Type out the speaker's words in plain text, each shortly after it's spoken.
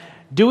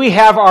Do we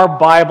have our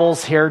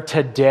Bibles here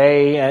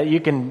today? You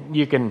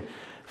can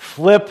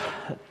flip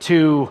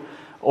to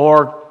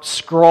or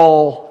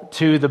scroll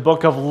to the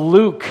book of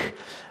Luke.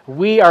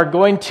 We are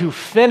going to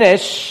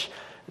finish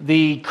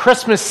the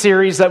Christmas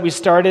series that we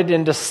started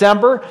in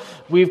December.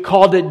 We've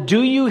called it,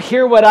 Do You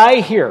Hear What I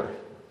Hear?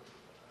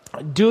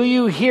 Do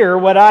you hear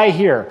what I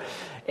hear?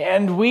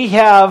 And we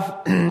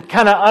have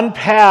kind of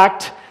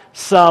unpacked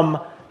some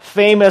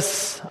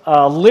famous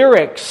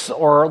lyrics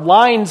or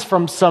lines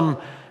from some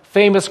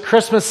famous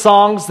Christmas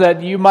songs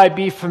that you might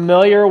be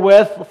familiar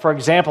with. For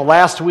example,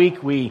 last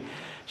week we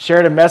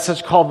shared a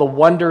message called The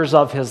Wonders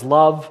of His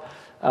Love.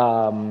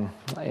 And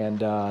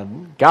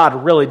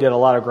God really did a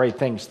lot of great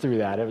things through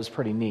that. It was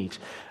pretty neat.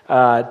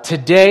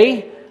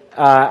 Today,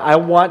 I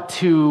want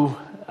to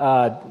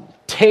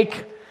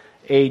take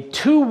a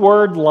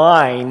two-word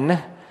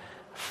line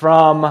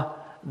from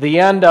the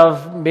end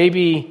of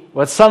maybe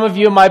what some of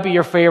you might be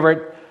your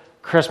favorite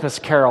Christmas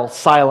carol,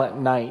 Silent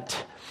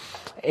Night.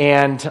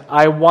 And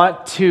I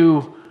want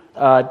to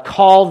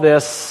call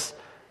this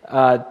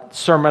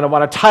sermon, I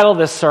want to title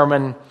this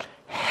sermon,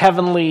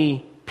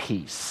 Heavenly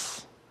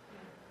Peace.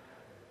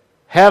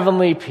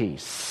 Heavenly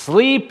peace.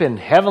 Sleep in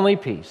heavenly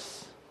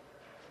peace.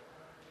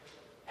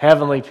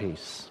 Heavenly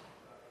peace.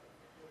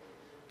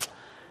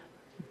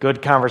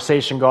 Good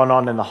conversation going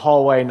on in the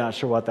hallway. Not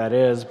sure what that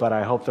is, but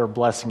I hope they're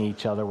blessing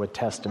each other with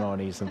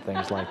testimonies and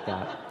things like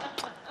that.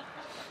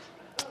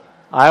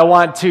 I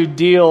want to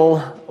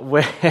deal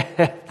with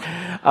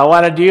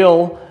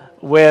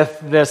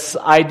this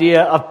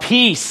idea of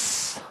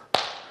peace.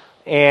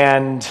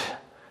 And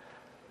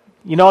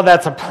you know,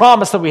 that's a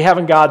promise that we have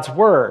in God's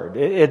Word.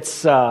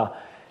 It's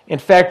in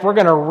fact, we're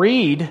going to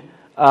read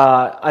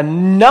a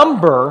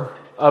number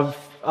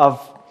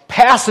of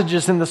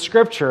passages in the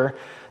Scripture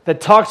that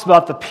talks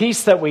about the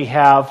peace that we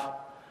have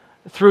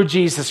through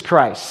Jesus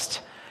Christ.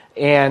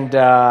 And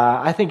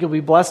I think you'll be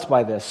blessed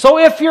by this. So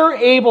if you're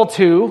able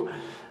to,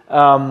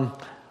 why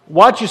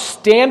don't you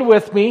stand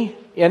with me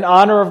in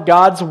honor of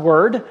God's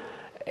Word.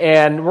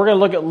 And we're going to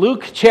look at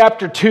Luke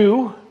chapter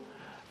 2,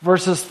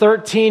 verses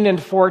 13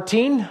 and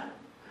 14.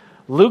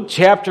 Luke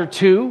chapter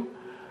 2,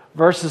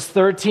 verses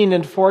 13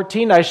 and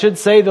 14. I should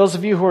say, those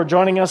of you who are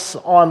joining us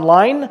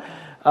online,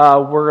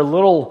 we're a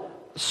little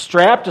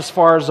strapped as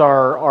far as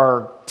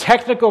our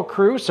technical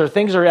crew, so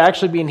things are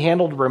actually being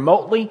handled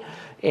remotely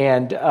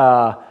and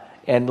a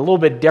little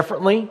bit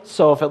differently.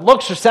 So if it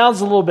looks or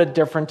sounds a little bit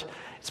different,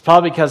 it's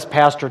probably because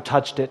Pastor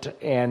touched it,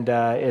 and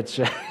it's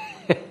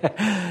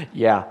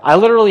yeah. I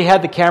literally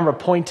had the camera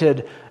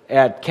pointed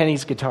at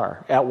Kenny's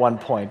guitar at one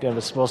point. It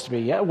was supposed to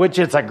be, which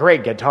it's a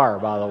great guitar,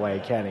 by the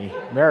way, Kenny.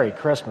 Merry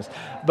Christmas.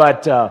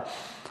 But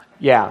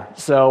yeah,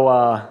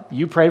 so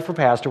you pray for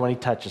Pastor when he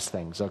touches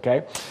things,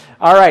 okay?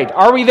 All right,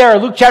 are we there?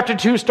 Luke chapter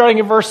 2, starting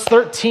in verse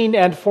 13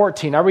 and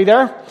 14. Are we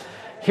there?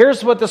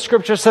 Here's what the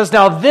Scripture says.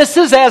 Now, this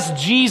is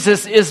as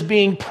Jesus is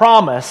being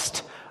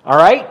promised, all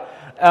right?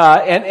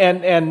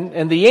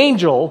 And the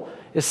angel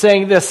is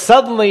saying this.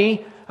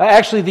 Suddenly,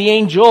 actually the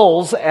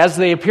angels, as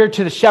they appeared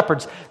to the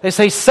shepherds, they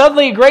say,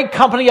 suddenly a great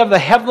company of the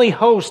heavenly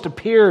host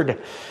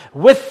appeared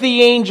with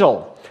the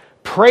angel,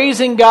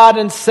 praising God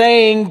and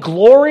saying,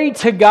 glory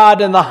to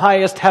God in the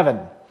highest heaven,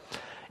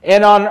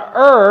 and on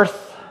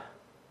earth,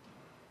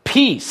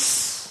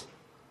 peace.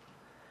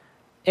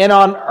 And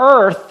on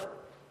earth,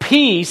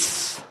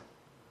 peace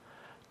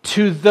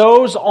to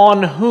those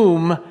on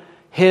whom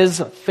his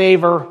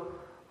favor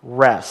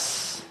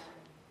rests.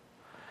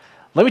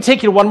 Let me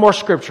take you to one more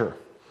scripture.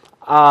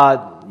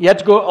 You have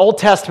to go Old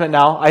Testament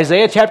now.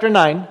 Isaiah chapter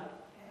 9.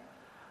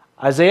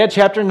 Isaiah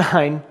chapter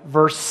 9,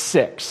 verse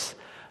 6.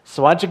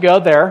 So why don't you go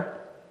there?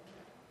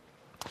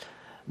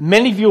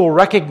 Many of you will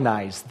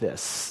recognize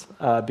this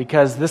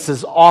because this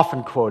is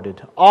often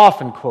quoted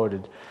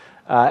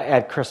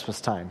at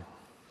Christmas time.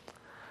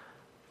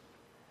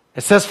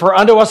 It says, for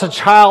unto us a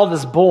child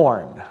is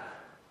born,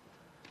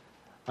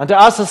 unto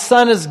us a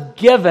son is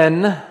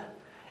given,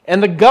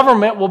 and the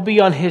government will be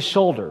on his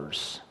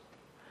shoulders.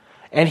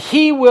 And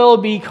he will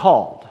be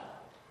called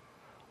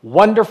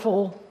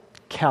Wonderful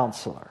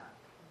Counselor,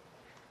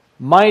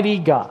 Mighty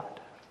God,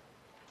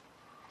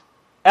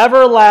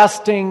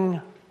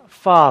 Everlasting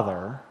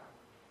Father,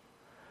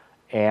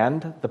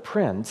 and the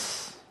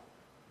Prince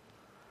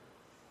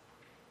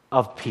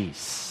of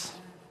Peace.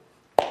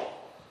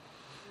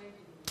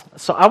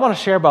 So I want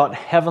to share about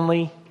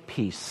heavenly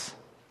peace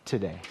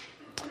today.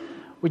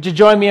 Would you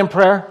join me in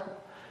prayer?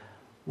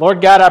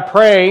 Lord God, I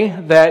pray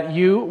that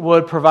you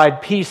would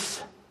provide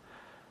peace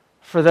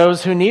for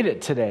those who need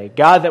it today.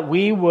 God, that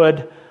we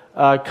would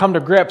come to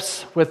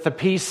grips with the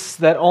peace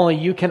that only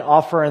you can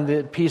offer and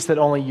the peace that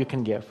only you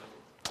can give.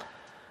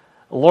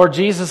 Lord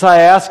Jesus,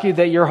 I ask you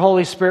that your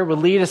Holy Spirit would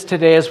lead us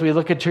today as we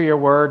look into your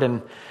word.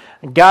 And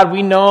God,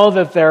 we know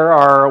that there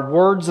are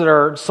words that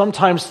are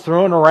sometimes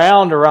thrown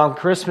around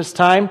Christmas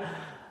time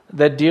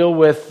that deal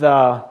with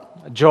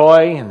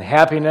joy and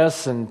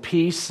happiness and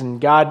peace.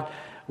 And God,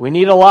 we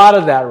need a lot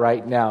of that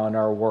right now in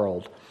our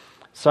world.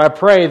 So I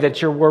pray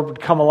that your word would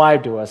come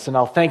alive to us, and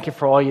I'll thank you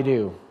for all you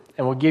do.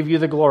 And we'll give you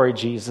the glory,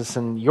 Jesus,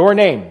 in your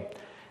name.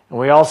 And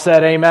we all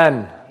said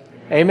amen.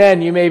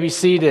 Amen. You may be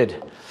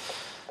seated.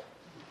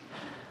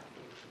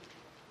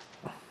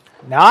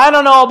 Now, I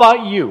don't know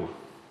about you,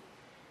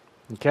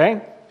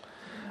 okay?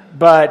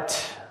 But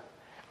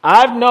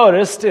I've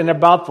noticed in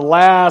about the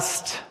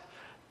last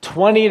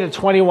 20 to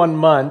 21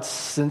 months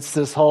since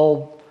this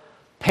whole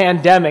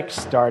pandemic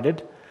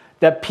started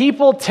that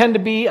people tend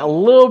to be a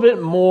little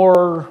bit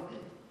more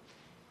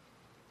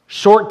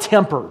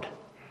short-tempered.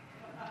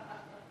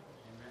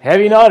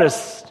 Have you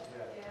noticed?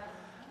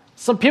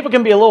 Some people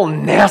can be a little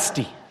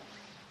nasty,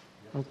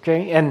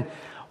 okay? And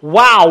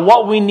wow,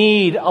 what we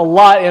need a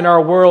lot in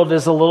our world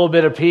is a little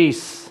bit of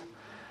peace.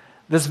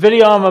 This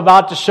video I'm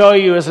about to show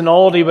you is an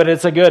oldie, but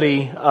it's a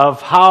goodie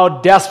of how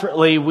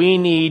desperately we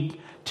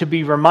need to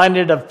be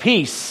reminded of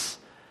peace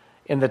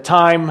in the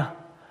time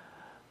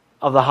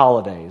of the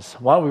holidays.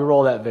 Why don't we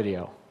roll that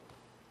video?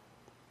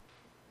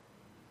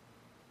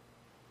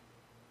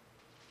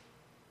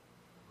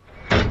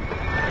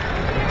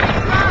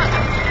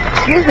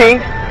 Excuse me.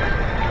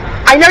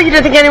 I know you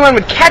didn't think anyone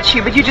would catch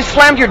you, but you just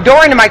slammed your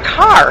door into my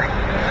car.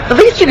 The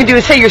least you can do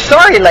is say you're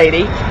sorry, lady.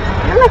 You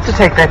don't have to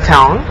take that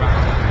tone.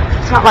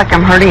 It's not like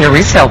I'm hurting your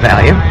resale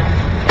value.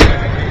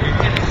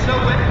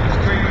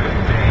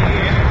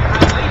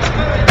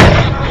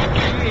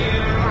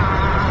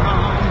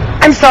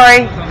 I'm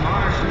sorry.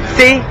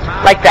 See?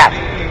 Like that.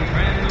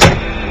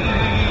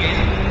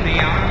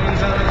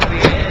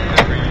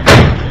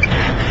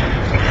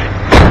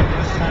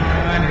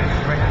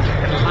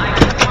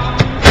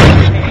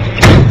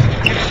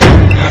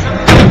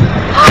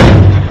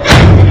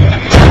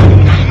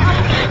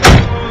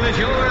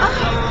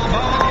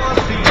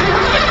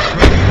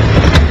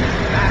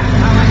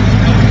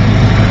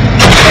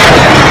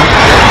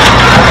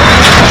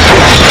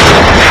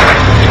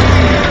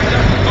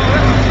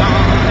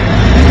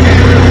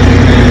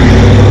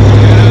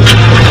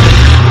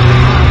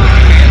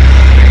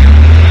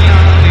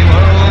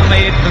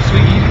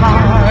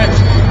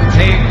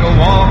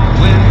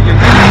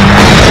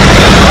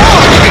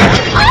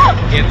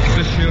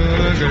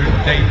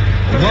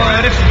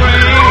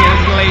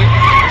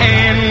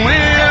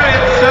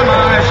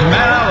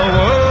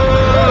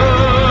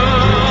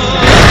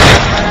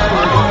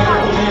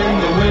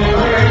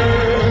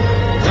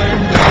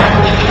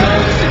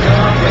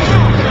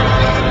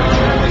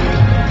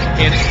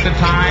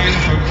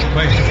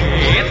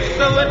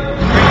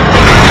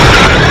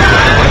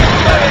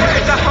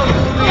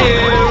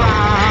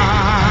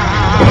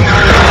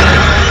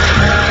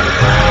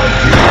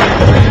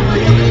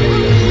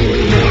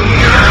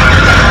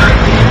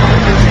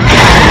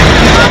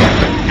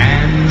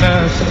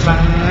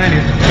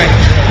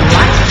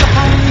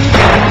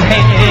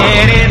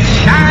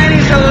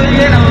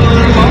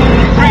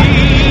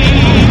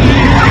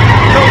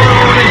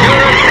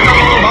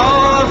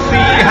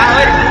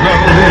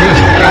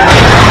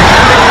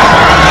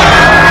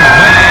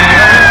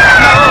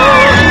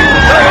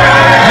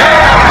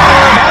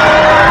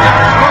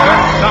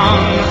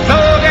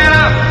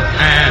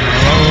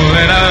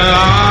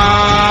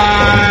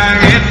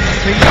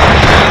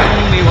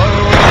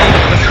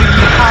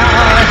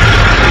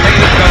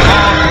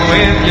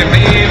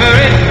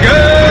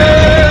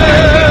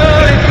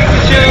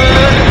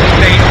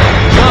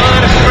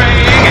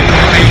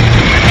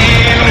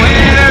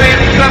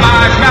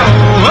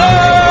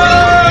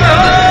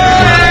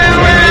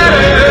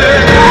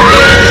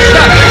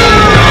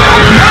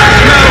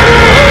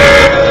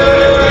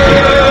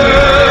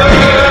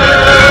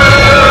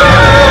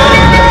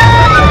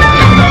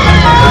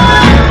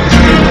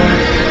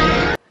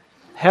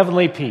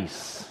 Heavenly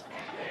peace.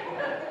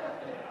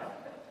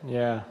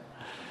 Yeah.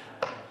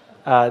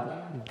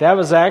 That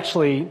was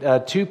actually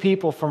two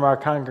people from our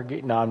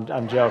congregation. No,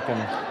 I'm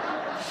joking.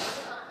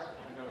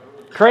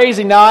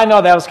 Crazy. Now, I know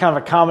that was kind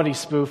of a comedy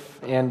spoof,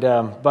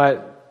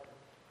 but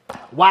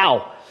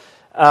wow.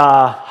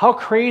 How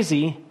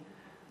crazy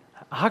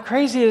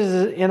is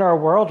it in our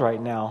world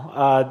right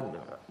now?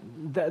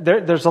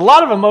 There's a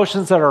lot of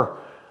emotions that are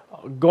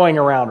going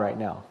around right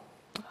now.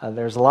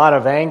 There's a lot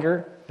of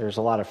anger. There's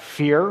a lot of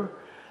fear.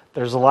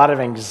 There's a lot of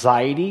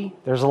anxiety.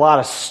 There's a lot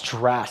of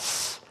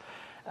stress.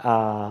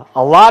 A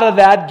lot of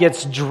that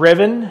gets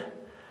driven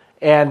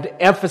and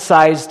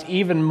emphasized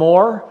even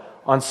more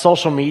on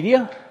social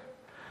media.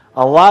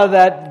 A lot of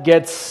that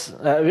gets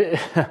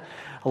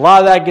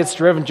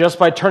driven just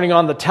by turning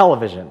on the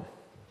television,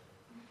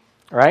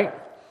 right?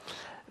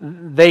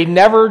 They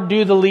never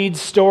do the lead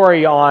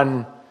story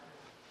on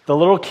the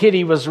little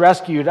kitty was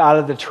rescued out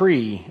of the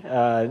tree.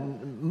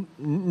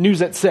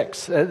 News at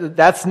 6.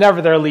 That's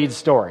never their lead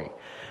story.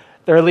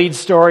 Their lead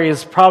story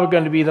is probably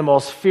going to be the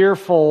most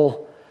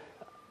fearful,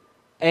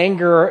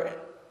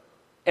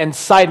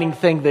 anger-inciting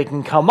thing they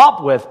can come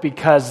up with,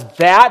 because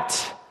that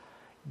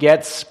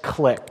gets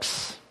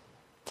clicks.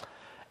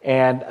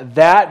 And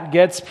that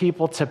gets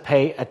people to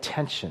pay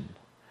attention.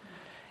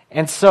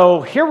 And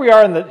so here we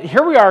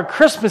are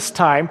Christmas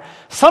time.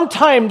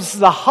 Sometimes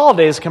the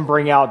holidays can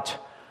bring out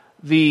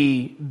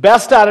the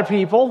best out of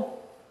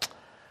people,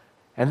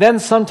 and then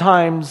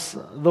sometimes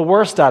the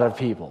worst out of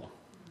people,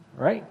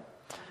 right?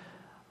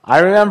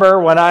 I remember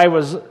when I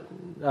was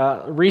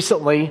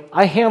recently,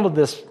 I handled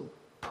this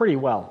pretty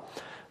well.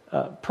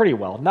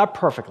 Not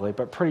perfectly,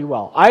 but pretty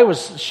well. I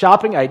was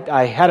shopping.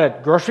 I had a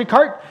grocery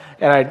cart,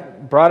 and I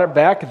brought it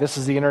back. This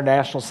is the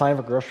international sign of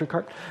a grocery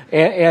cart.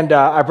 And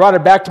I brought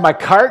it back to my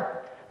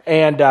cart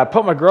and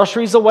put my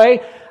groceries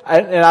away.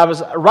 And I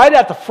was right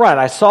at the front.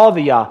 I saw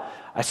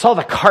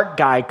the cart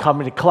guy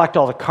coming to collect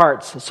all the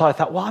carts. So I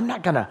thought, well, I'm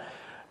not going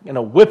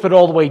to whip it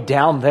all the way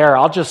down there.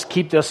 I'll just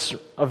keep this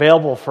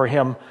available for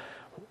him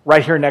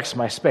right here next to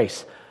my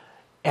space.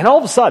 And all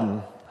of a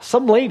sudden,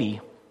 some lady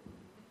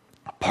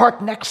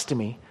parked next to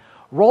me,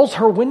 rolls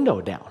her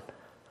window down,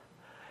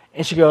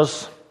 and she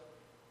goes,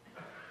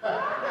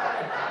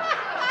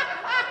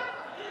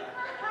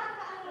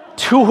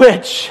 to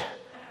which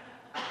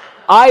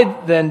I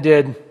then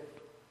did.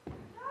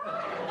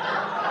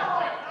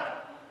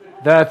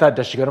 Then I thought,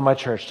 does she go to my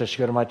church? Does she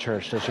go to my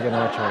church? Does she go to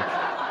my church?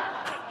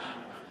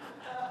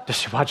 Does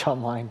she watch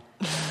online?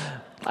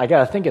 I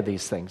got to think of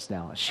these things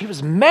now. She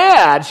was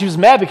mad. She was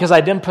mad because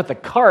I didn't put the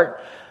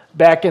cart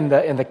back in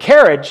the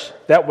carriage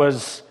that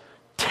was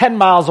 10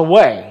 miles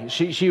away.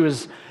 She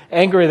was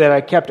angry that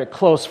I kept it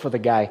close for the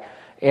guy,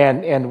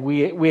 and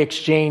we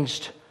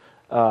exchanged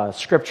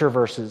scripture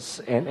verses,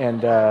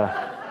 and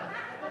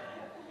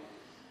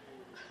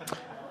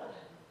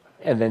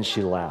then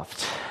she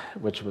laughed,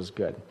 which was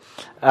good.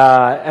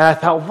 And I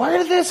thought, where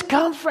did this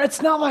come from?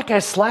 It's not like I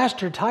slashed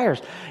her tires.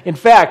 In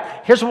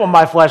fact, here's what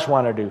my flesh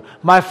wanted to do.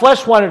 My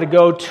flesh wanted to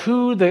go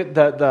to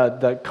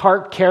the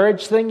cart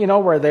carriage thing,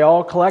 where they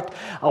all collect.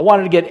 I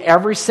wanted to get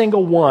every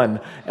single one,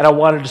 and I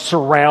wanted to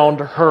surround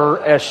her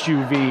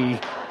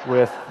SUV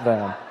with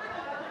them.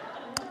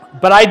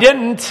 But I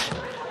didn't,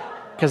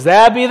 because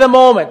that'd be the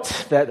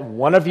moment that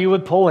one of you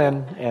would pull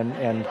in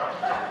and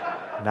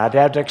not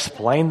have to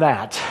explain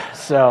that.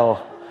 So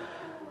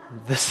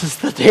this is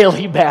the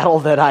daily battle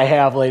that I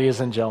have, ladies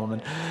and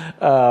gentlemen.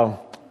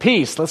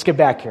 Peace. Let's get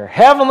back here.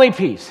 Heavenly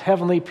peace.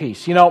 Heavenly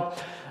peace.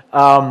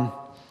 Paul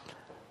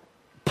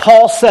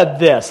said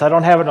this. I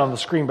don't have it on the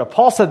screen, but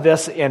Paul said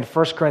this in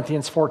 1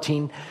 Corinthians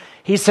 14.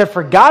 He said,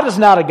 "For God is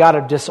not a God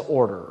of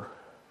disorder,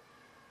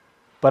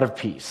 but of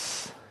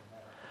peace."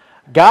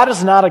 God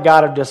is not a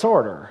God of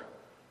disorder.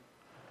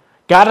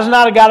 God is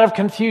not a God of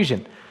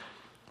confusion.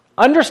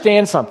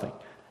 Understand something.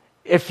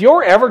 If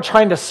you're ever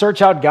trying to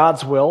search out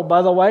God's will,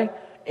 by the way,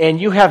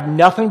 and you have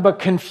nothing but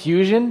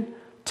confusion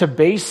to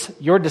base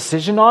your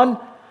decision on,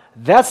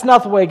 that's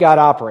not the way God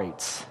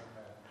operates.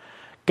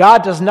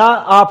 God does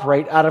not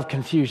operate out of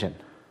confusion.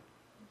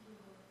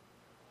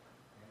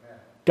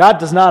 God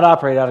does not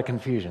operate out of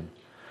confusion.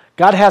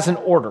 God has an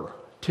order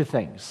to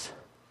things.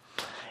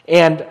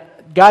 And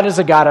God is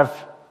a God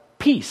of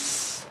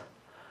peace,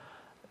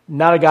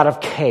 not a God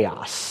of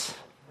chaos.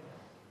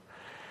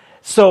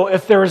 So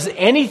if there is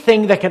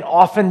anything that can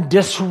often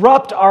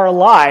disrupt our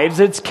lives,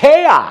 it's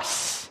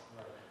chaos,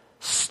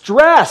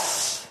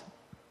 stress,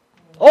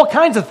 all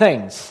kinds of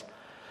things.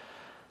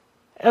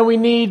 And we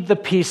need the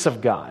peace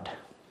of God.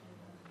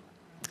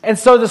 And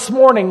so this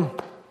morning,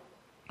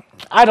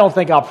 I don't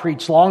think I'll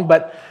preach long,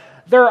 but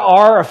there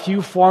are a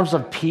few forms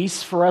of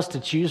peace for us to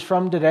choose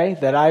from today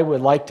that I'd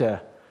like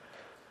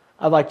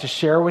to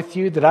share with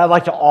you, that I'd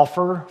like to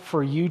offer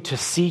for you to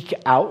seek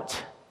out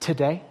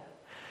today.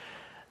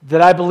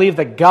 That I believe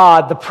that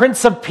God, the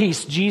Prince of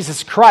Peace,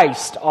 Jesus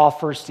Christ,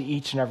 offers to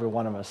each and every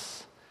one of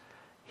us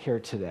here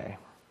today.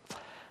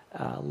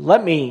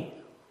 Let me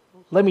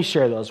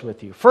share those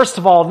with you. First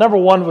of all, number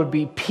one would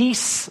be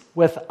peace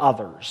with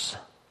others.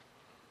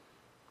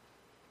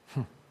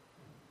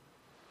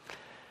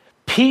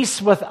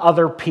 Peace with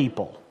other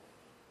people.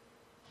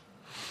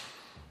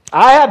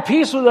 I have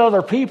peace with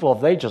other people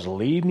if they just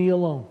leave me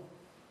alone.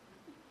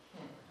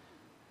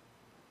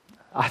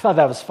 I thought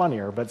that was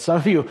funnier, but some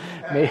of you,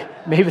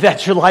 maybe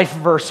that's your life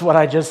verse, what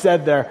I just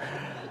said there.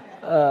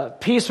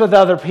 Peace with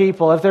other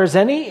people. If there's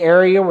any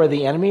area where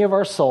the enemy of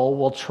our soul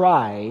will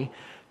try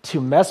to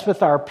mess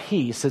with our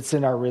peace, it's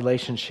in our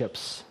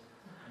relationships.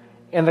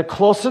 And the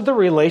closer the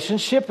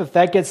relationship, if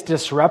that gets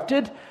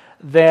disrupted,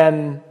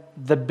 then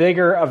the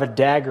bigger of a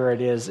dagger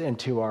it is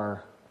into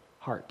our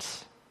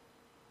hearts.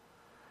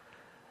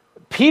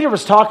 Peter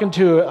was talking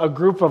to a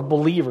group of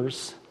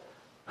believers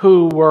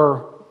who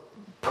were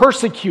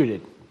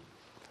persecuted.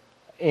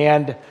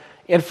 And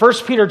in 1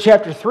 Peter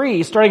chapter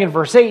 3, starting in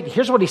verse 8,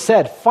 here's what he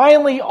said.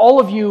 "Finally, all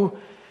of you,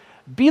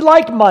 be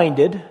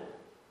like-minded,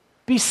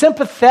 be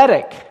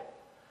sympathetic,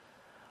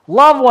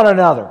 love one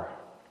another,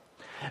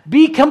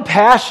 be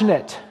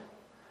compassionate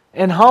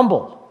and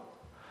humble.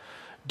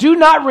 Do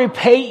not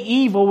repay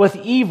evil with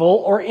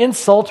evil or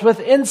insult with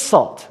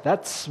insult."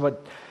 That's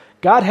what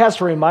God has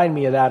to remind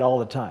me of that all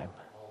the time.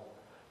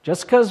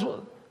 Just because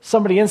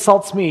somebody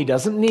insults me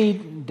doesn't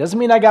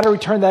mean I got to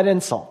return that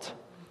insult.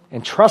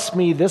 And trust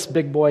me, this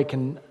big boy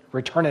can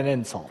return an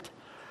insult.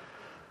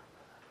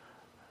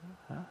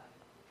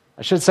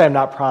 I should say I'm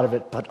not proud of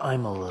it, but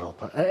I'm a little.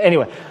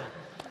 Anyway,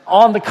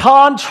 on the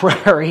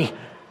contrary,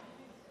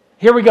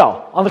 here we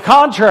go. On the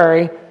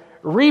contrary,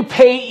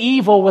 repay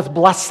evil with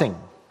blessing,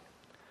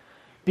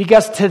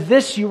 because to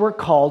this you were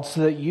called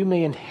so that you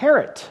may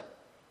inherit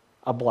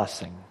a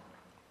blessing.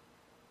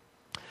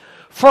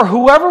 For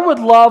whoever would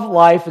love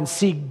life and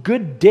see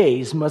good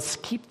days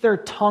must keep their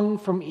tongue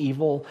from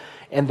evil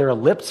and their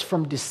lips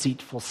from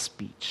deceitful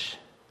speech.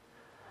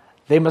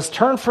 They must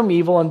turn from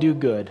evil and do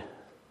good.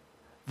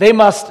 They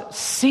must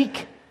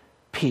seek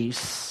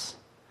peace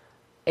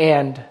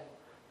and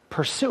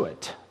pursue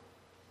it.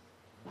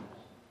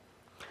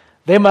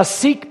 They must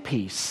seek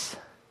peace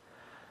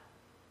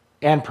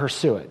and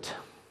pursue it.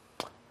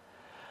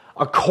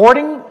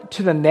 According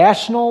to the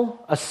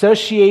National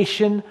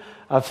Association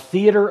of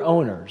Theater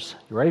Owners,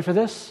 you ready for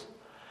this?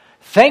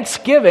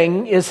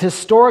 Thanksgiving is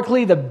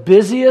historically the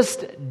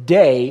busiest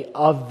day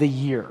of the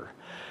year.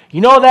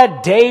 You know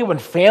that day when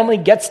family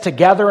gets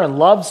together and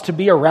loves to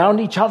be around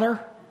each other?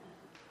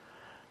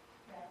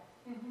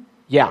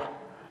 Yeah.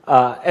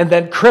 And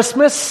then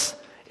Christmas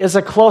is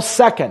a close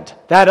second.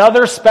 That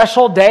other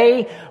special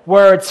day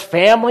where it's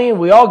family and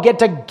we all get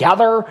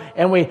together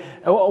and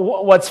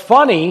what's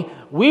funny,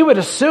 we would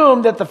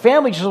assume that the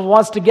family just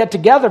wants to get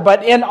together,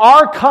 but in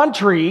our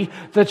country,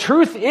 the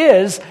truth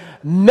is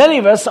many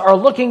of us are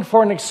looking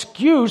for an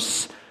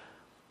excuse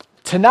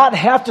to not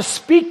have to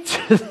speak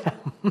to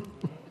them.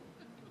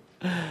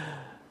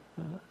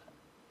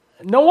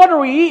 No wonder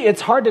we eat.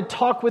 It's hard to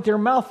talk with your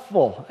mouth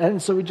full,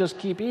 and so we just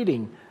keep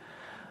eating.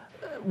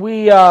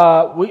 We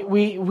got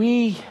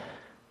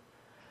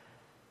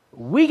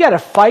to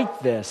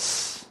fight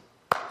this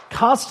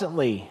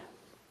constantly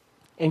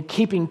in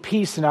keeping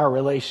peace in our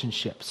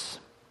relationships.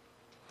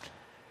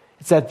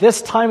 It's at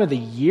this time of the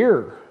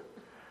year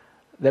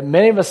that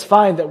many of us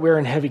find that we're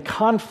in heavy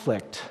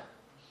conflict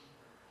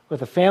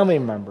with a family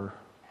member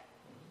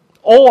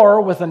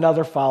or with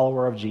another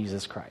follower of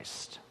Jesus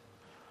Christ.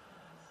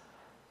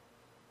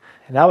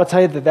 And I will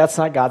tell you that that's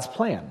not God's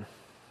plan.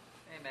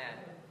 Amen.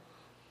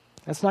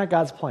 That's not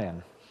God's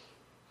plan.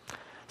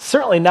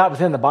 Certainly not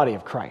within the body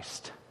of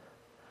Christ.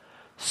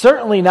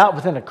 Certainly not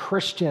within a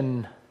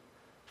Christian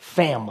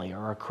family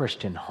or a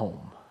Christian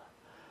home.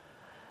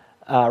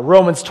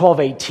 Romans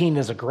 12:18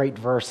 is a great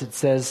verse. It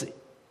says,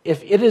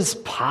 if it is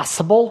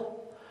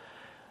possible,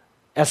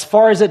 as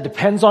far as it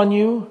depends on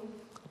you,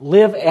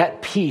 live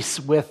at peace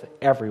with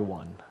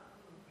everyone.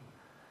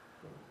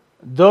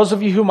 Those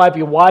of you who might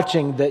be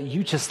watching that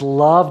you just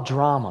love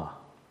drama.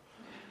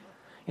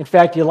 In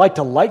fact, you like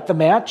to light the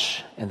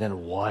match and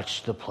then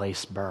watch the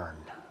place burn.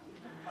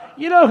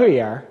 You know who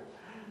you are.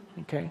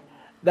 Okay?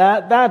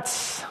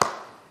 That's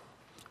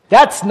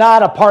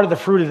not a part of the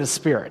fruit of the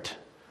Spirit.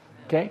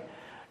 Okay?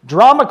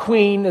 Drama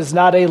queen is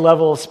not a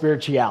level of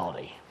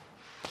spirituality.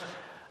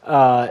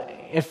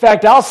 In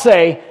fact, I'll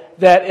say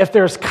that if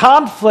there's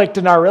conflict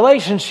in our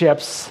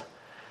relationships,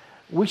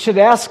 we should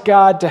ask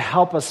God to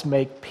help us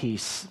make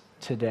peace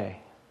today.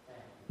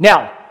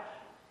 Now,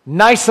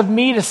 nice of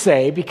me to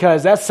say,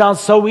 because that sounds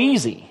so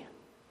easy.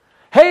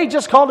 Hey,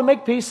 just call to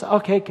make peace.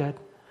 Okay, good.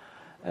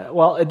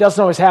 Well, it doesn't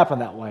always happen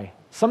that way.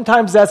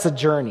 Sometimes that's a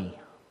journey.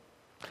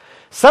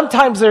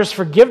 Sometimes there's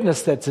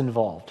forgiveness that's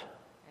involved.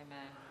 Amen.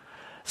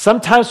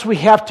 Sometimes we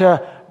have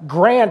to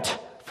grant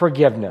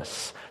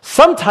forgiveness.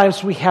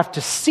 Sometimes we have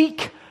to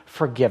seek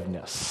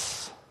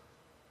forgiveness.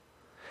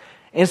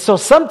 And so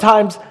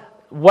sometimes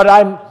what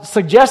I'm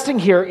suggesting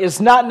here is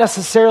not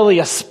necessarily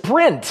a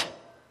sprint.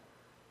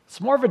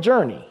 It's more of a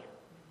journey.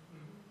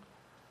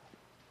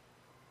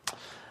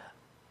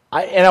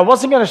 I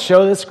wasn't going to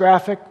show this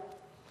graphic,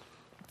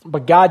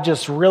 but God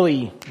just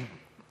really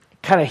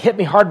kind of hit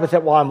me hard with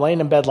it while I'm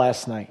laying in bed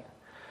last night.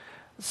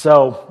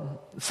 So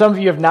some of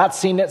you have not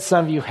seen it,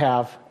 some of you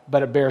have,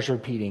 but it bears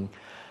repeating.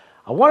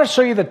 I want to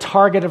show you the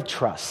target of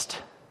trust.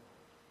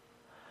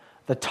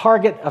 The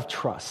target of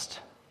trust.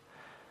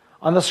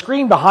 On the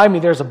screen behind me,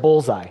 there's a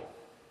bullseye.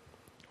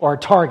 Or a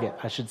target,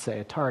 I should say,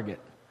 a target.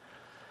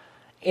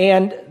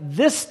 And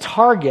this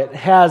target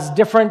has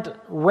different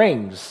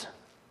rings.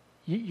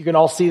 You can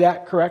all see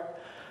that, correct?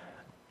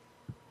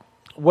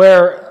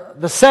 Where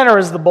the center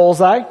is the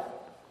bullseye,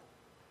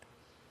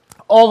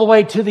 all the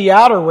way to the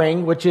outer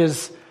ring, which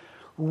is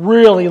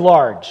really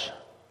large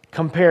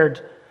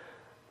compared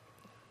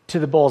to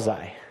the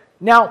bullseye.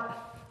 Now,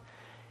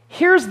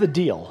 here's the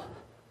deal.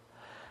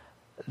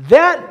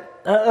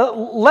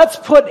 Let's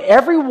put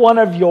every one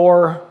of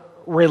your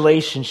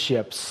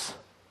relationships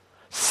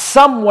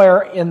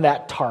somewhere in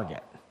that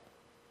target.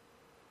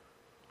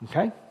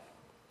 Okay?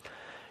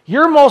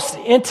 Your most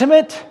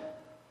intimate,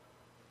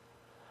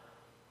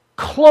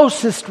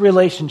 closest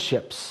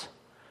relationships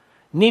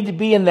need to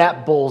be in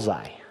that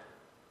bullseye.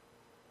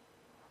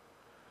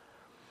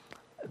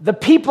 The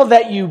people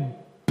that you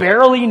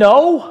barely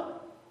know,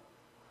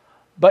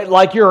 but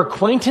like your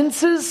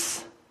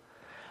acquaintances,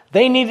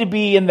 they need to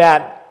be in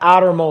that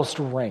outermost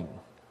ring.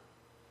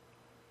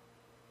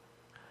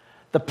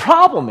 The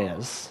problem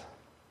is,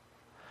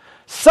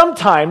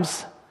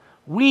 sometimes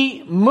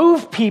we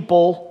move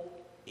people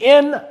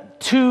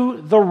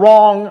into the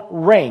wrong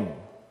ring.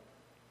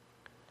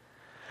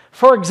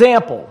 For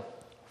example,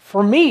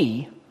 for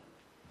me,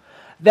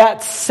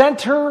 that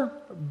center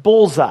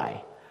bullseye,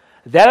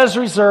 that is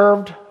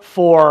reserved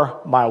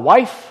for my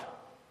wife.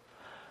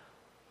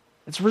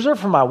 It's reserved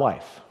for my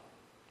wife.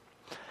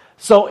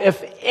 So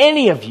if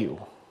any of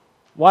you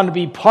want to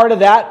be part of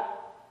that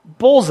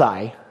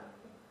bullseye,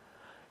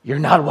 you're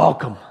not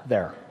welcome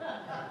there.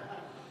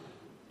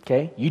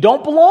 Okay? You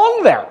don't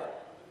belong there.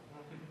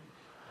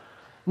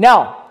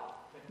 Now,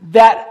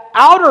 that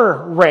outer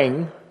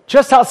ring,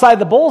 just outside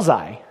the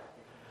bullseye,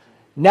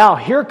 now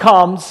here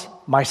comes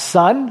my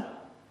son.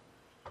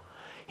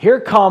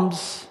 Here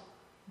comes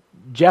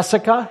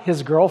Jessica,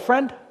 his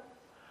girlfriend.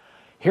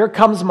 Here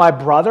comes my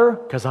brother,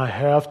 because I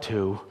have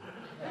to.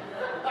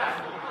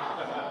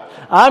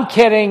 I'm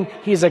kidding.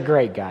 He's a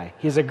great guy.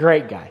 He's a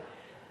great guy.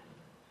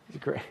 He's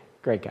a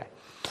great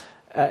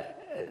guy.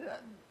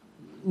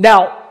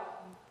 Now,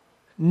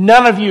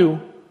 none of you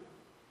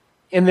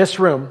in this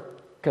room,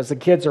 because the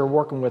kids are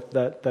working with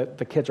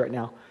the kids right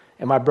now,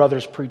 and my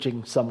brother's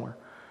preaching somewhere.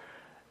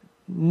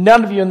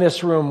 None of you in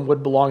this room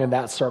would belong in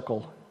that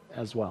circle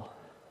as well.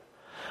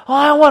 Oh,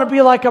 I want to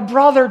be like a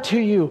brother to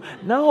you.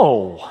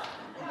 No.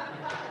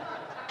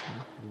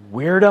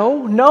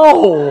 Weirdo?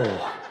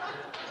 No.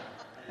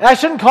 I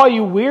shouldn't call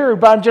you weird,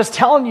 but I'm just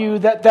telling you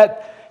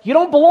that you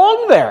don't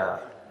belong there.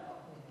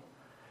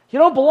 You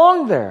don't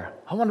belong there.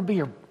 I want to be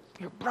your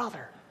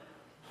brother.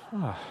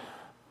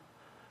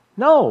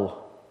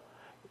 No.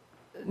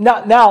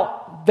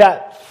 Now,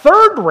 that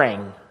third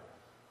ring,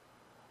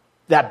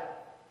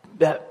 that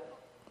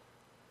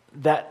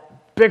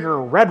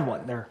bigger red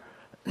one there,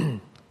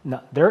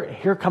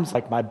 here comes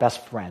like my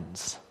best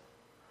friends.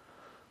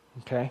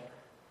 Okay?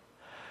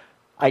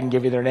 I can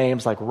give you their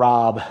names like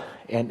Rob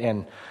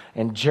and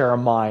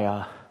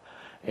Jeremiah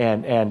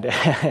and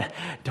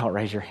don't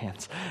raise your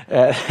hands.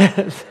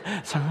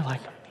 Some are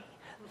like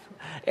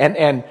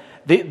me.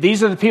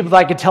 These are the people that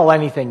I could tell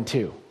anything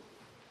to.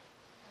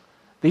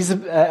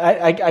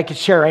 I could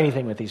share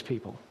anything with these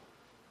people.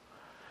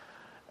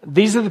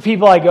 These are the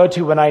people I go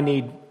to when I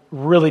need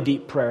really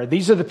deep prayer.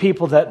 These are the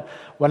people that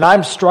when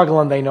I'm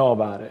struggling, they know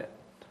about it.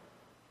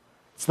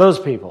 It's those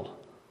people.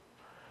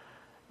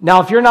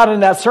 Now, if you're not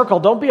in that circle,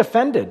 don't be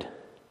offended.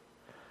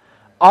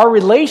 Our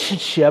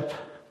relationship,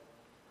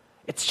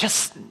 it's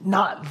just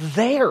not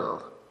there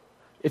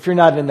if you're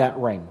not in that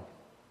ring.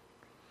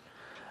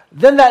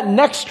 Then that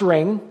next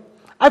ring,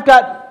 I've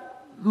got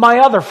my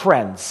other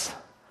friends,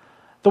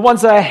 the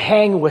ones that I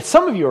hang with.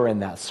 Some of you are in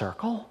that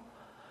circle.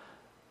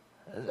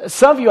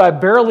 Some of you I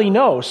barely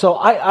know.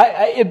 So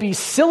it'd be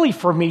silly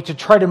for me to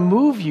try to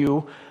move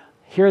you,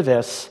 hear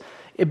this,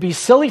 it'd be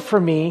silly for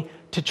me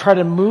to try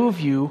to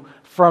move you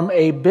from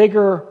a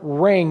bigger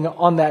ring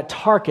on that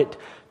target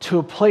to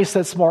a place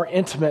that's more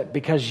intimate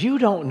because you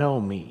don't know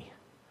me.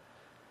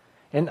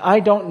 And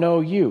I don't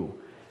know you.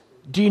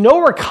 Do you know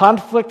where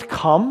conflict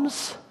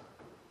comes?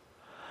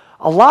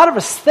 A lot of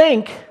us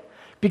think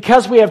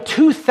because we have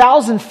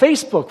 2,000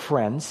 Facebook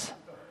friends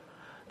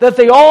that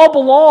they all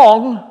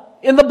belong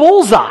in the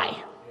bullseye.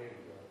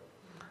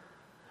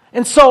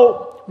 And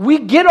so we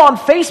get on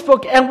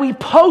Facebook and we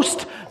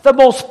post the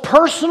most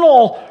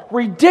personal,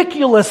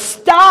 ridiculous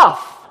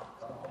stuff.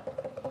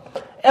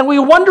 And we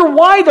wonder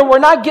why that we're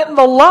not getting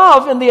the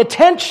love and the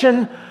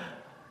attention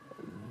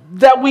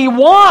that we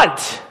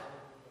want.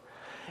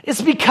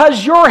 It's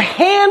because you're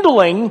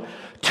handling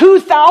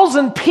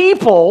 2,000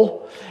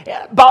 people,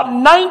 about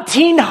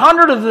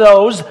 1,900 of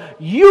those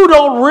you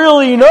don't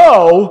really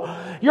know.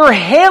 You're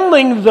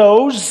handling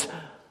those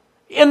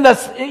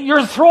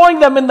you're throwing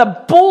them in the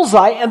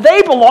bullseye, and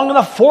they belong in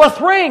the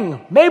fourth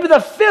ring, maybe the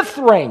fifth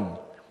ring.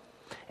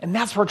 And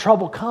that's where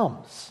trouble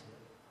comes.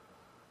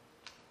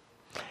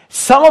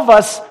 Some of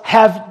us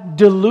have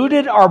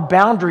diluted our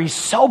boundaries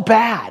so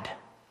bad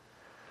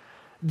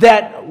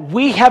that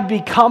we have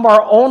become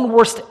our own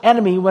worst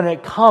enemy when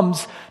it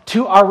comes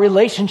to our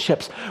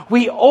relationships.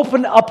 We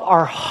open up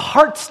our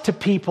hearts to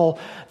people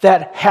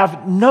that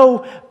have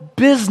no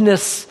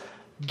business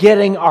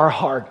getting our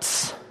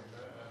hearts.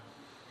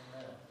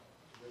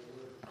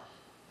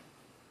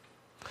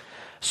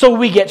 So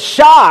we get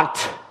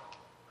shocked.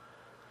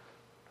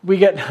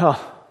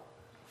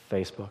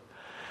 Facebook.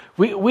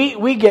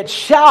 We get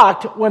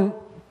shocked when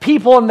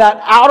people in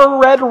that outer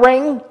red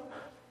ring,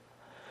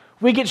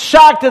 we get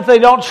shocked that they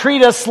don't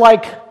treat us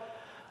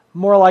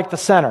more like the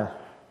center.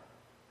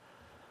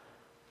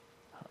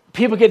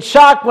 People get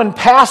shocked when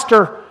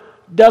pastor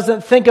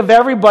doesn't think of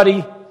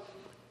everybody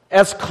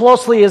as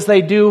closely as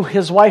they do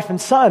his wife and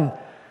son.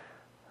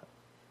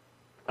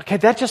 Okay,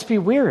 that'd just be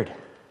weird.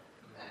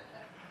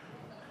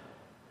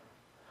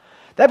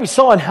 That'd be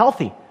so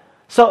unhealthy.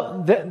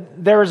 So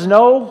there is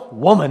no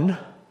woman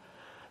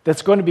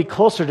that's going to be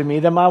closer to me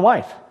than my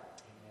wife.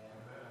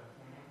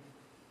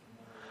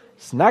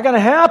 It's not going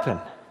to happen.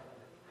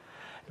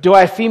 Do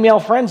I have female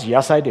friends?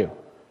 Yes, I do.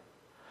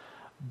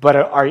 But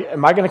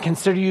am I going to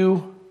consider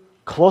you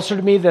closer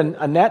to me than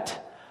Annette?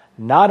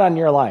 Not on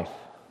your life.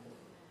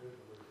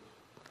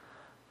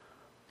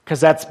 Because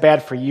that's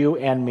bad for you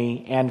and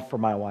me and for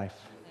my wife.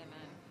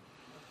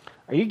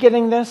 Are you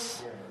getting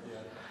this?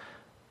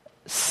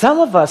 Some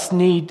of us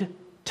need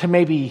to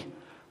maybe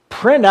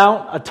print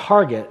out a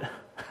target.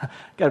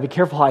 Got to be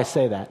careful how I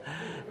say that.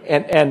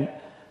 And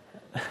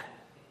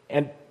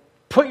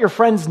put your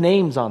friends'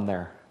 names on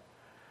there.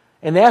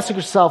 And ask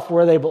yourself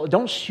where they belong.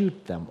 Don't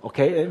shoot them,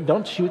 okay?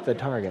 Don't shoot the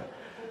target.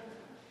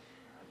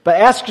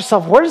 But ask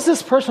yourself, where does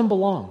this person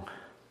belong?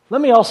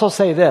 Let me also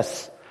say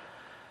this.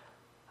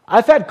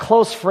 I've had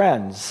close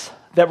friends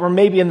that were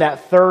maybe in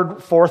that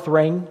third, fourth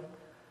ring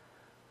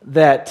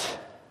that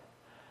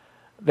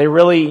they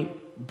really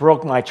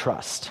broke my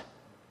trust.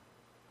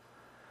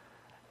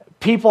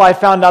 People I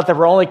found out that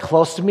were only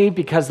close to me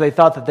because they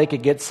thought that they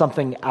could get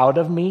something out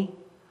of me,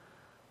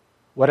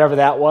 whatever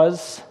that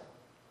was.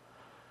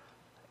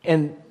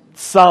 And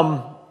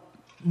some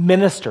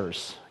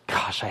ministers,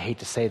 gosh, I hate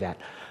to say that,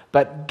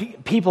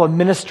 but people in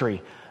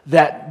ministry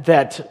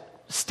that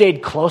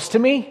stayed close to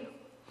me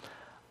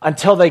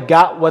until they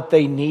got what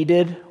they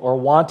needed or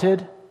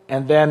wanted,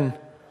 and then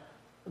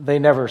they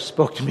never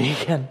spoke to me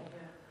again.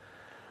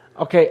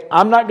 Okay,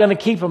 I'm not going to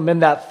keep them in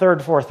that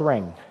third, fourth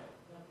ring.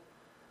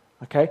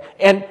 Okay?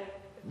 And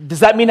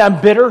does that mean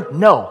I'm bitter?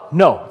 No.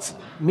 It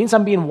means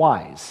I'm being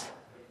wise.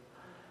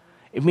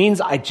 It means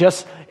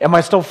am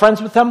I still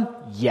friends with them?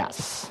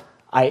 Yes,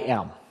 I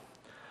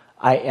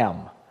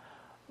am.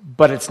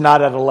 But it's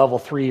not at a level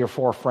 3 or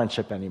 4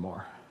 friendship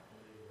anymore.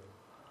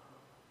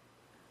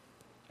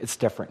 It's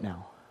different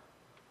now.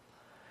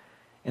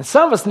 And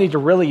some of us need to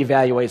really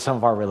evaluate some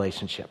of our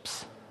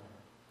relationships.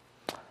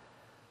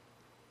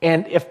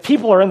 And if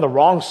people are in the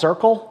wrong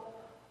circle,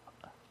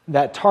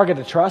 that target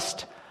of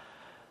trust,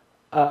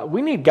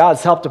 we need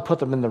God's help to put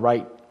them in the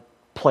right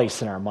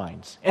place in our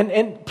minds.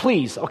 And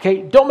please,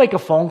 okay, don't make a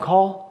phone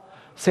call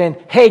saying,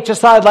 hey,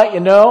 just thought I'd let you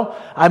know,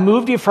 I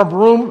moved you from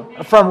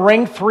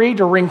ring 3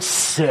 to ring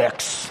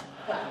 6.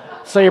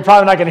 So you're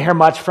probably not going to hear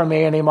much from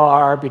me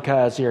anymore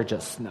because you're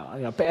just,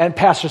 and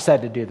pastor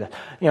said to do that.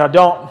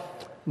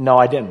 No,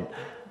 I didn't.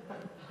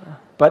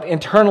 But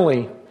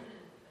internally,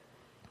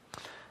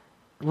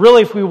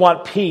 really, if we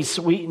want peace,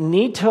 we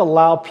need to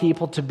allow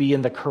people to be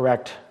in the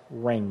correct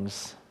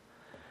rings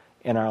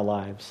in our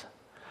lives.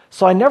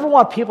 So I never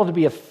want people to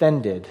be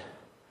offended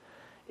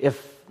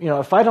if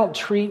I don't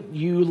treat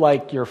you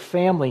like your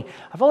family.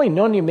 I've only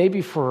known you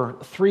maybe for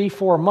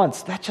 3-4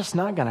 months. That's just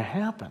not going to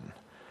happen.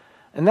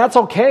 And that's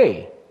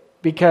okay,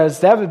 because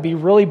that would be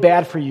really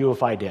bad for you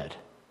if I did.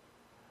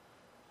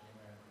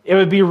 It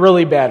would be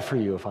really bad for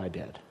you if I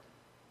did.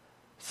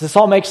 Does this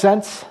all make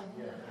sense?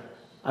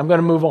 I'm going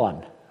to move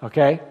on,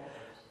 okay?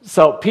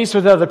 So, peace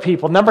with other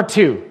people. Number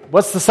 2,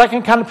 what's the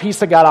second kind of peace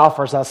that God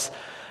offers us?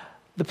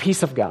 The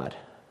peace of God.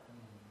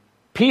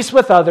 Peace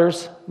with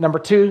others. Number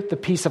 2, the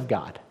peace of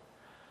God.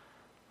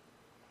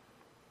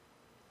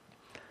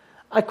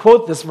 I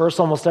quote this verse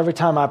almost every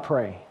time I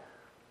pray.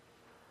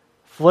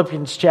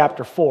 Philippians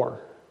chapter 4,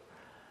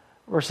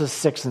 verses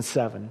 6 and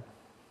 7.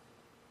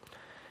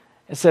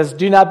 It says,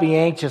 do not be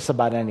anxious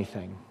about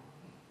anything,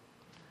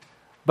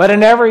 but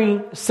in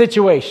every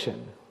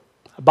situation,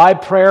 by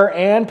prayer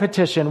and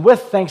petition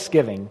with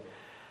thanksgiving,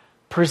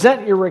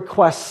 present your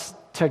requests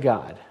to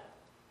God.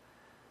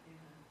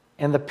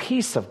 And the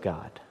peace of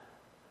God,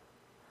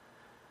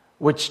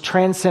 which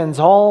transcends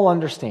all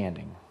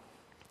understanding,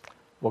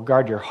 will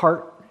guard your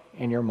heart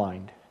and your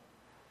mind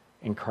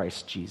in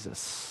Christ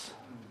Jesus.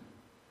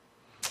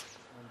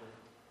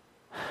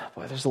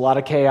 Boy, there's a lot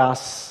of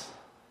chaos.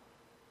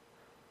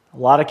 A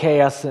lot of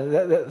chaos.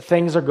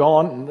 Things are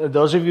going.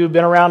 Those of you who've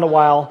been around a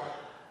while,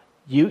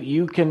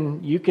 you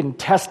can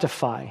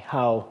testify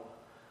how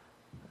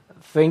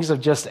things have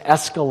just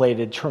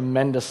escalated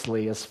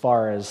tremendously as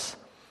far as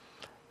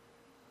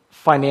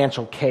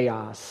financial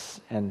chaos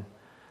and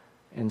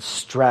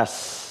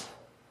stress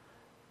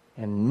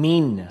and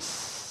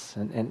meanness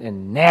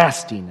and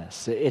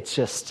nastiness.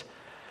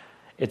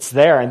 It's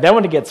there. And then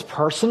when it gets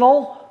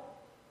personal,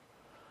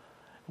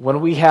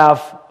 when we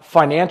have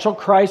financial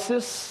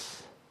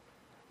crisis,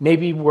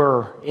 maybe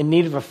we're in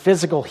need of a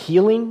physical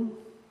healing,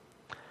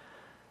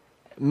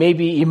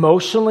 maybe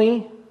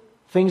emotionally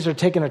things are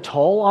taking a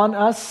toll on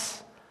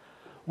us.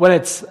 When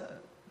it's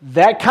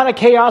that kind of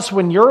chaos,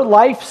 when your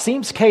life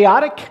seems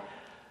chaotic,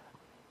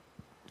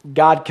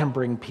 God can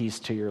bring peace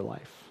to your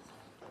life.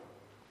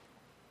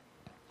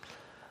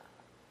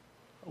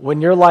 When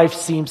your life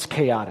seems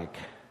chaotic,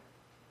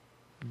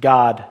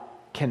 God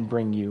can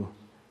bring you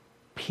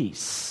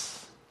peace.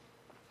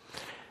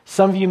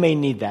 Some of you may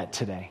need that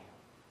today.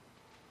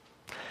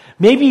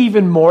 Maybe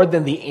even more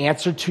than the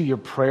answer to your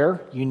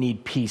prayer, you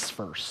need peace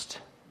first.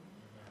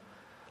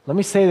 Let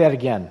me say that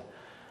again.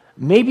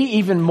 Maybe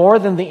even more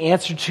than the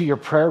answer to your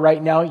prayer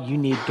right now, you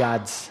need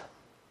God's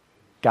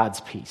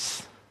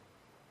peace.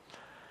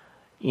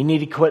 You need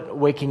to quit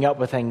waking up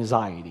with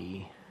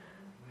anxiety.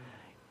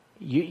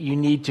 You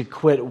need to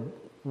quit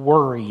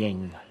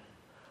worrying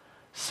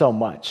so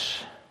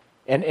much.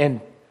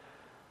 And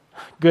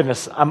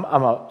goodness, I'm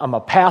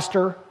a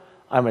pastor.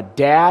 I'm a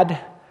dad.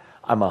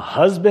 I'm a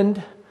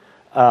husband.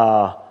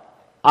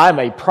 I'm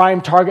a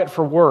prime target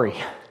for worry.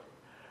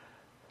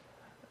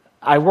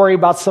 I worry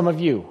about some of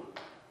you.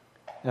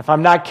 And if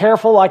I'm not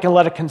careful, I can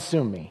let it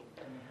consume me.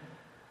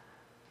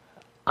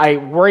 I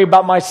worry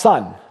about my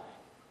son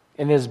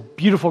and his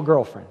beautiful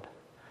girlfriend.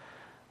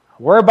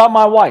 I worry about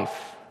my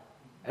wife.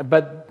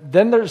 But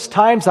then there's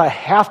times I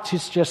have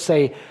to just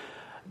say,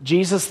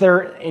 Jesus,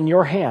 they're in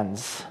your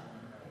hands.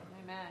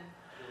 Amen.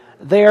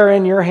 They are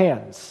in your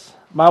hands.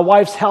 My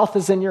wife's health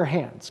is in your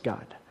hands,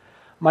 God.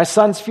 My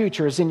son's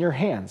future is in your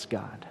hands,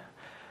 God.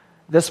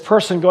 This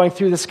person going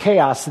through this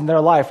chaos in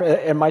their life,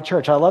 in my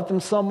church, I love them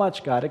so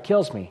much, God, it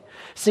kills me.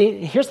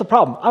 See, here's the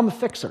problem. I'm a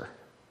fixer.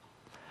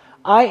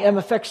 I am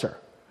a fixer.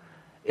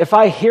 If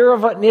I hear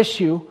of an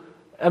issue,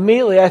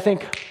 immediately I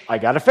think, I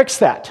got to fix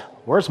that.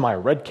 Where's my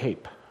red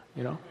cape?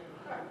 And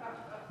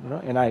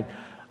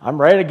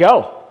I'm ready to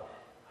go.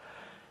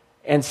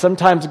 And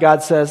sometimes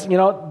God says,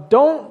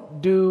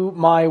 don't do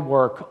my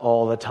work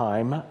all the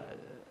time.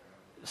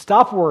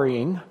 Stop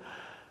worrying.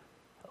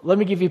 Let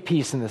me give you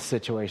peace in this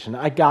situation.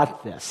 I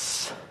got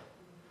this.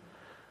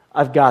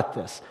 I've got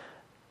this.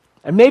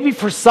 And maybe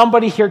for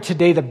somebody here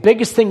today, the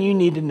biggest thing you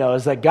need to know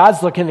is that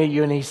God's looking at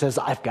you and he says,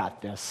 I've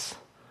got this.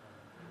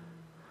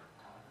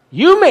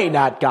 You may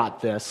not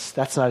got this.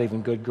 That's not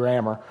even good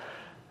grammar.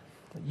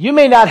 You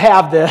may not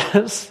have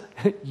this.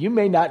 You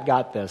may not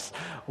got this.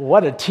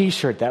 What a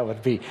t-shirt that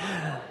would be.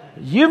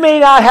 You may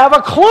not have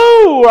a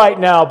clue right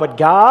now, but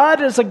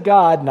God is a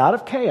God, not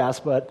of chaos,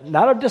 but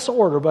not of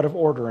disorder, but of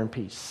order and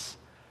peace.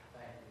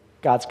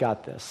 God's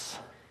got this.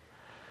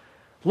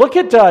 Look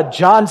at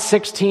John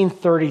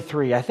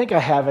 16:33. I think I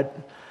have it.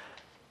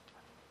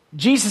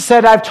 Jesus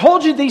said, I've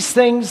told you these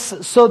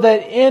things so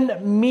that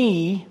in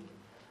me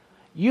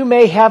you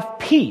may have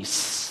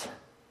peace.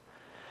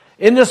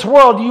 In this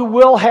world you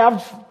will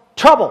have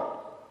trouble,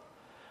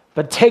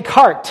 but take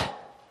heart.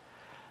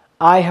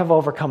 I have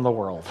overcome the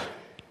world.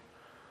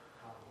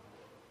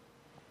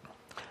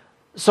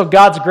 So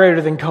God's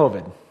greater than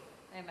COVID.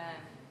 Amen.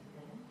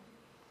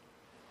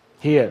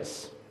 He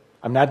is.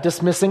 I'm not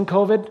dismissing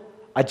COVID.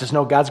 I just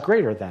know God's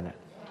greater than it.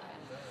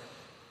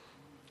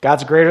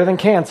 God's greater than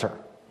cancer.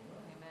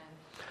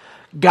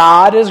 Amen.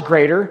 God is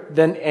greater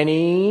than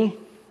any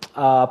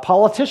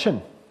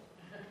politician.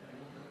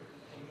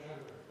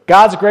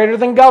 God's greater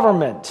than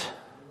government.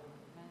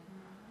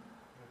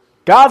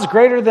 God's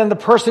greater than the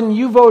person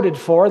you voted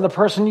for and the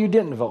person you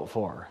didn't vote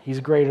for.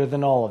 He's greater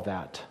than all of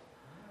that.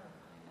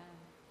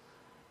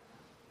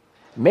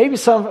 Maybe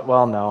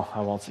no,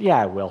 I won't. Yeah,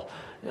 I will.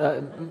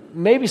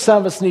 Maybe some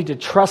of us need to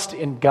trust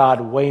in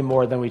God way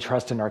more than we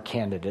trust in our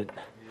candidate.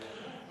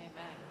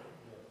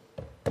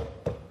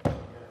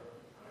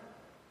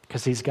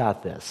 Because he's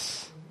got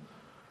this.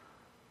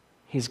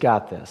 He's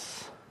got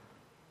this.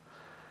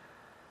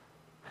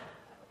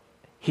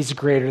 He's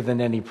greater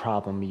than any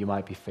problem you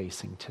might be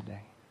facing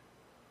today.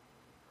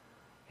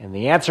 And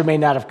the answer may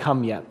not have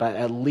come yet, but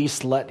at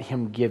least let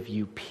him give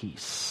you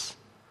peace.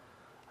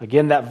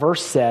 Again, that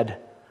verse said,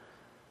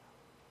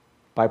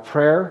 by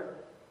prayer,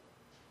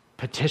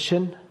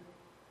 petition,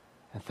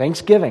 and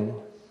thanksgiving,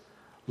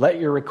 let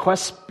your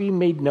requests be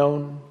made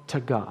known to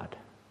God.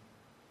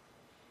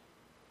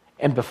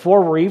 And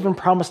before we're even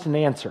promised an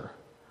answer,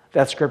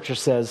 that scripture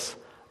says,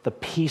 the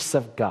peace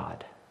of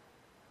God,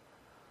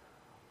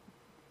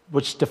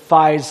 which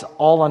defies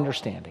all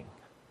understanding,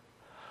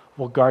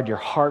 will guard your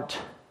heart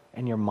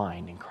and your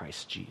mind in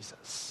Christ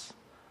Jesus.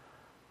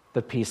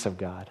 The peace of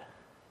God.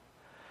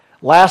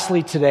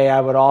 Lastly, today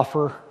I would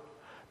offer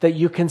that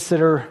you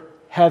consider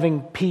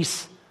having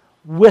peace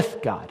with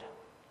God.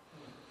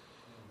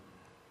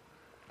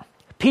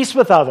 Peace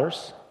with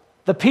others,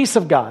 the peace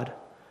of God,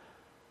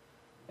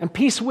 and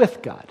peace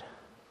with God.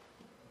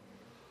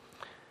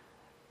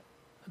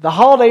 The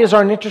holidays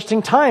are an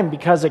interesting time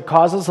because it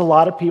causes a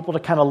lot of people to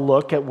kind of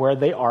look at where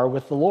they are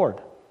with the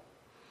Lord.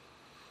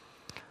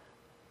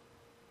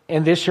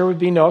 And this year would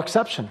be no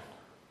exception.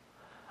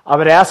 I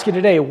would ask you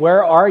today,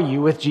 where are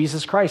you with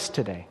Jesus Christ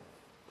today?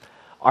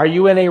 Are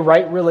you in a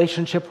right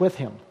relationship with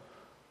him?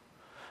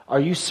 Are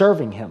you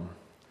serving him?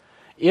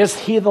 Is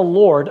he the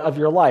Lord of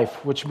your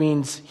life, which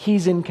means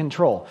he's in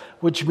control,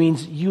 which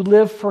means you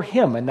live for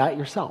him and not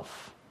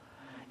yourself?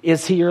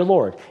 Is he your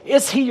Lord?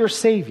 Is he your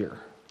Savior?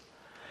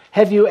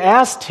 Have you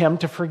asked him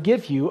to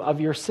forgive you of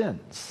your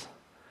sins?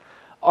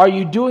 Are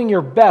you doing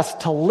your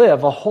best to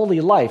live a holy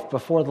life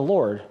before the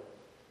Lord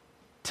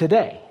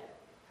today?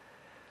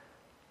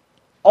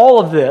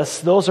 All of this,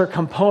 those are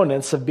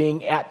components of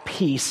being at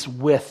peace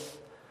with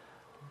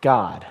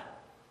God.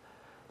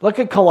 Look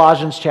at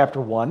Colossians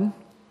chapter 1.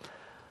 It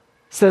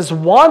says,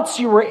 once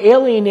you were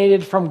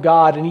alienated from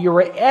God and you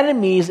were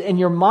enemies in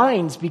your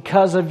minds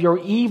because of your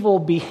evil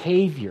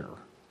behavior.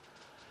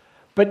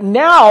 But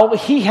now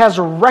he has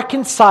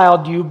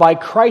reconciled you by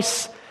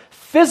Christ's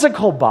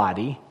physical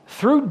body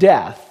through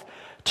death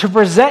to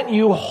present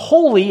you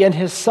holy in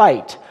his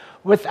sight,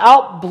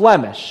 without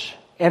blemish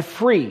and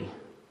free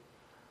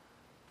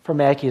from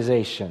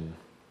accusation.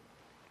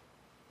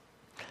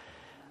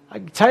 I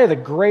can tell you the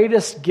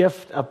greatest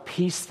gift of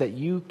peace that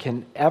you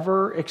can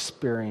ever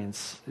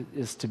experience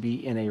is to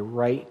be in a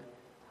right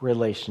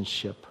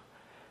relationship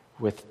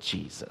with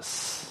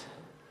Jesus.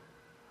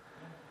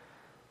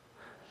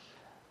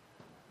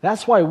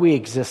 That's why we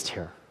exist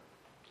here.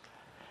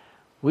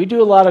 We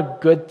do a lot of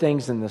good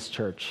things in this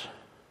church,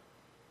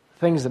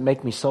 things that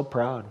make me so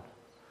proud.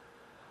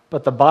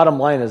 But the bottom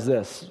line is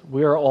this: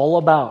 we are all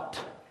about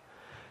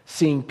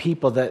seeing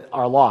people that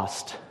are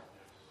lost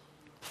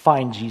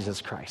find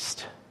Jesus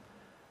Christ.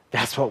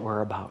 That's what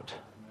we're about.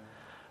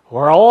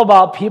 We're all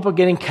about people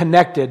getting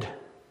connected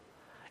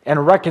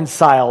and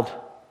reconciled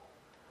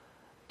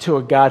to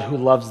a God who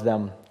loves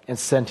them and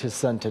sent his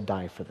Son to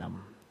die for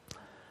them.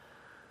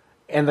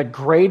 And the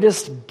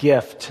greatest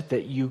gift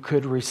that you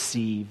could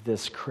receive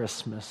this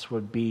Christmas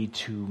would be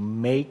to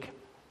make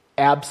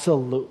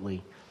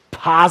absolutely,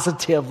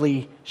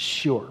 positively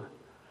sure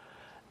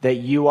that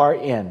you are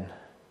in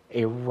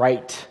a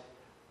right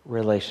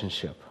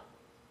relationship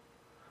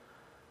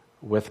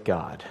with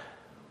God.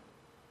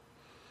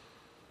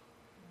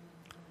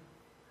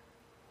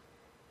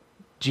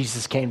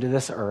 Jesus came to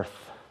this earth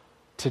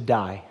to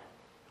die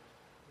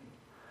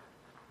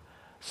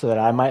so that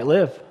I might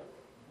live.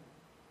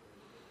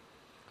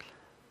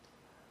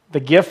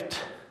 The gift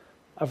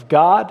of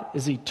God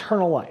is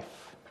eternal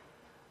life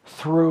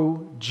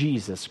through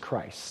Jesus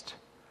Christ,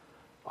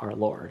 our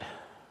Lord.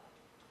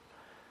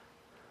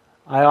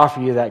 I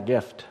offer you that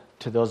gift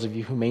to those of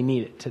you who may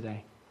need it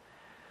today.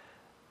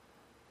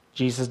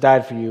 Jesus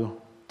died for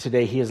you.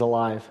 Today he is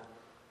alive.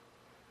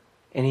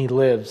 And he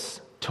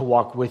lives to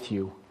walk with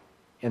you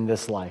in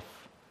this life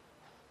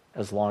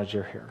as long as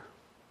you're here.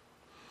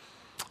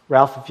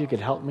 Ralph, if you could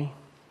help me.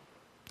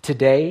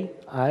 Today,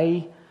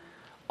 I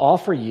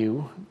offer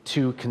you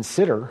to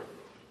consider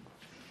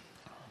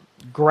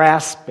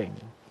grasping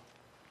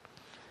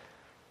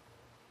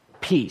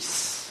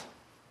peace.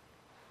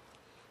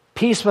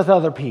 Peace with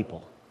other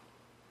people.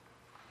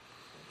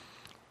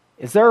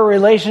 Is there a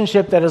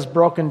relationship that is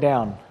broken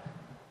down?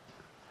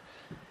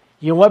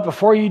 You know what?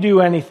 Before you do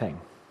anything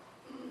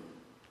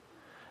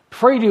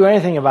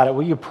about it,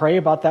 will you pray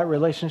about that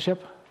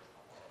relationship?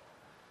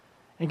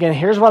 Again,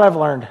 here's what I've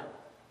learned.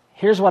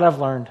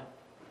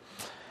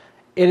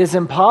 It is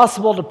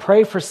impossible to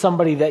pray for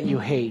somebody that you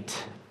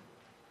hate.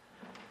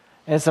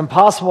 And it's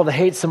impossible to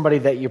hate somebody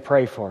that you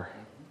pray for.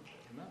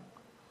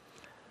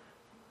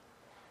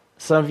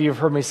 Some of you have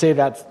heard me say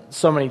that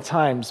so many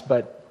times,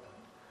 but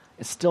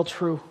it's still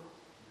true.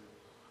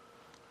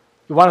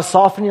 You want to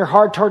soften your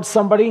heart towards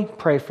somebody?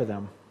 Pray for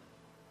them.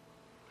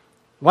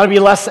 You want to be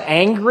less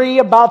angry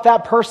about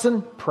that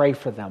person? Pray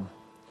for them.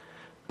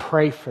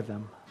 Pray for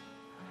them.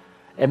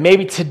 And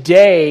maybe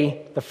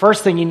today, the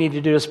first thing you need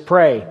to do is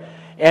pray.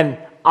 And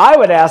I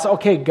would ask,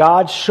 okay,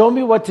 God, show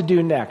me what to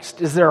do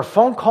next. Is there a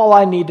phone call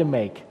I need to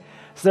make?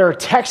 Is there a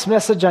text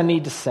message I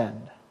need to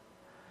send?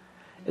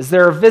 Is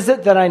there a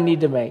visit that I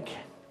need to make?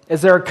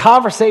 Is there a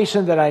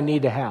conversation that I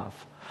need to have?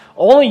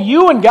 Only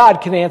you and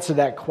God can answer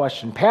that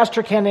question.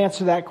 Pastor can't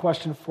answer that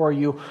question for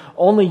you.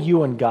 Only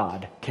you and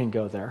God can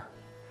go there.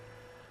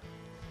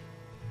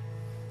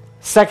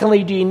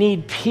 Secondly, do you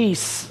need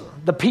peace,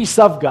 the peace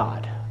of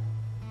God?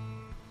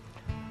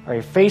 Are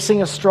you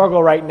facing a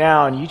struggle right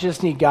now and you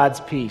just need God's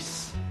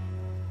peace?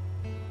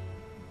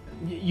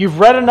 You've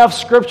read enough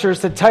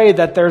scriptures to tell you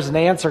that there's an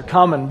answer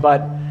coming,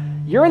 but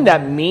you're in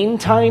that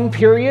meantime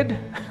period,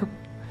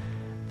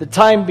 the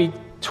time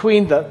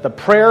between the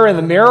prayer and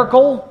the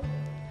miracle.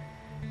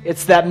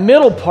 It's that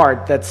middle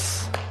part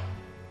that's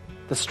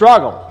the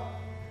struggle,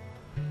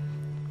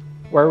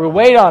 where we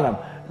wait on him.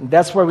 And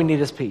that's where we need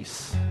his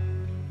peace.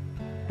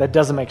 That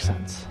doesn't make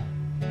sense.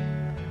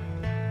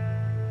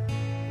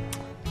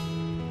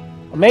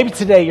 Well, maybe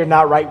today you're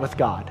not right with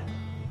God,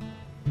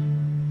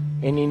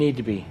 and you need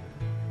to be.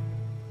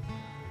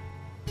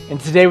 And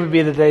today would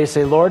be the day to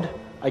say, Lord,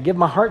 I give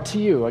my heart to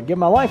you. I give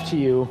my life to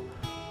you.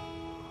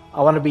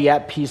 I want to be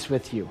at peace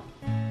with you.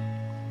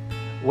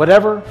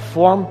 Whatever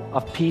form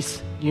of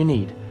peace you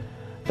need.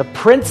 The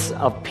Prince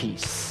of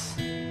Peace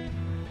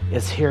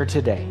is here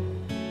today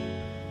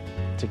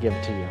to give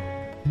it to you.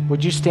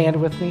 Would you stand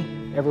with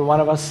me, every one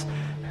of us?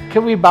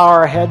 Can we bow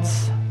our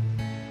heads?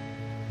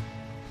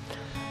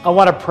 I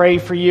want to pray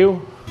for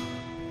you.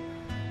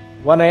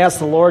 I want to ask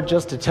the Lord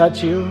just to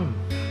touch you,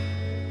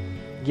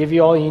 give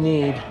you all you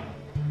need.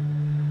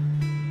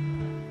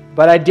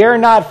 But I dare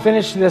not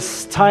finish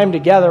this time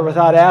together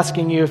without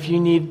asking you if you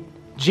need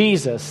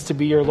Jesus to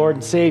be your Lord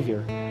and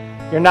Savior.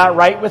 You're not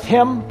right with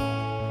him,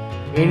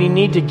 and you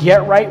need to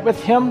get right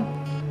with him.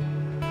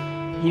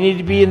 You need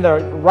to be in the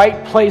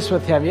right place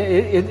with him.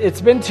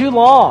 It's been too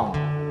long.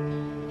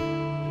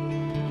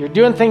 You're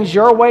doing things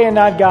your way and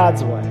not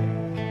God's way.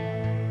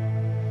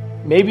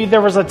 Maybe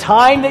there was a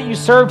time that you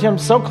served him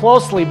so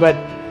closely, but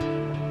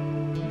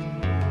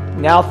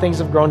now things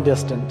have grown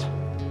distant.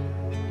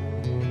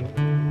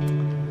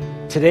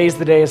 Today's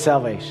the day of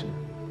salvation.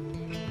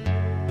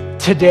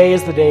 Today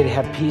is the day to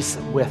have peace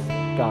with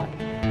God.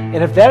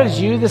 And if that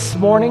is you this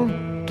morning,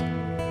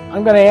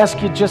 I'm going to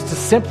ask you just to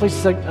simply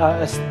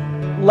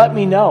let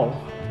me know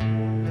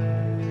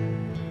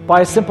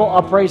by a simple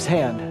upraised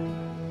hand.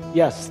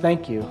 Yes,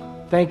 thank you.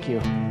 Thank you.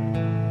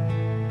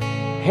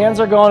 Hands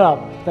are going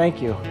up.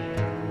 Thank you.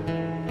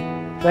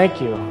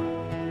 Thank you.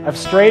 I've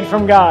strayed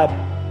from God,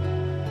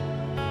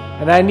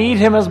 and I need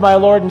him as my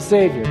Lord and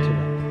Savior today.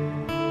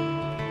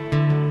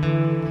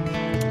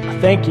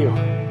 Thank you.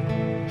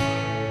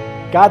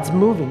 God's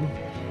moving.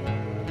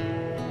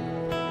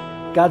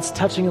 God's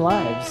touching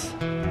lives.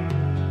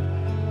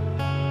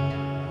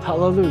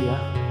 Hallelujah.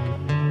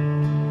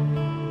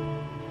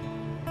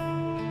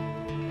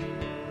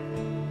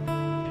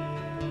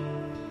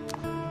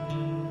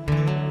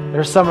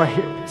 There's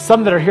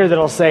some that are here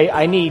that'll say,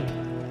 I need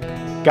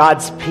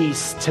God's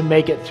peace to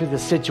make it through the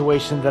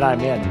situation that I'm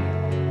in.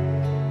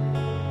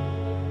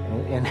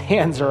 And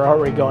hands are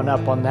already going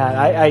up on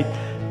that.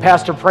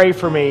 Pastor, pray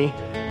for me.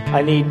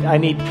 I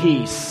need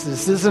peace.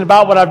 This isn't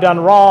about what I've done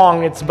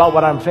wrong. It's about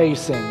what I'm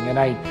facing. And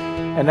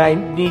I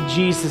need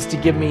Jesus to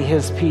give me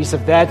his peace.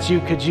 If that's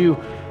you, could you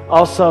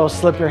also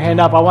slip your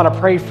hand up? I want to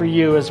pray for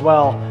you as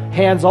well.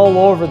 Hands all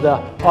over the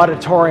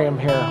auditorium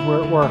here.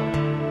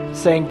 We're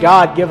saying,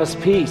 God, give us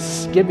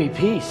peace. Give me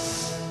peace.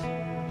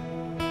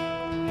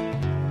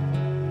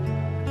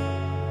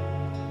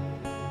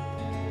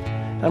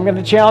 I'm going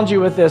to challenge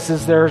you with this.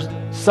 Is there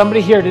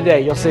somebody here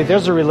today? You'll say,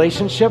 there's a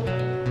relationship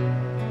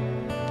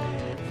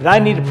that I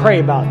need to pray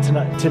about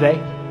today.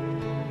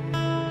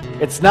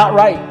 It's not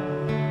right.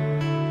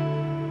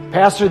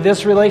 Pastor,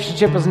 this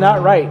relationship is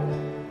not right.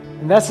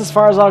 And that's as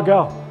far as I'll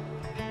go.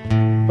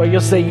 But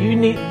you'll say, you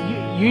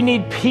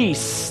need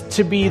peace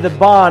to be the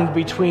bond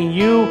between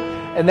you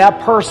and that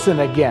person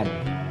again.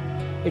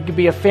 It could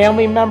be a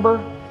family member.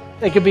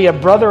 It could be a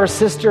brother or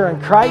sister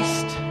in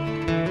Christ.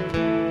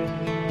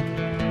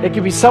 It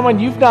could be someone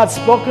you've not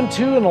spoken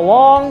to in a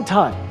long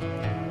time.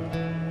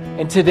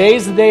 And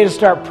today's the day to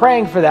start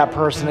praying for that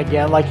person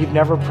again like you've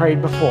never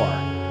prayed before.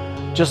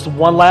 Just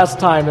one last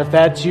time, if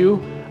that's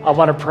you, I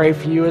want to pray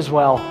for you as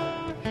well.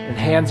 And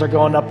hands are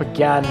going up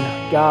again.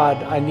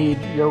 God, I need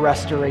your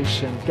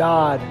restoration.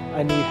 God,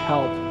 I need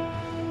help.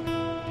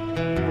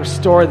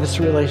 Restore this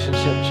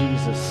relationship,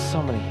 Jesus.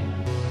 So many hands.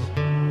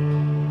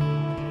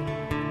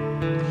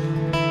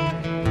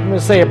 I'm going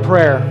to say a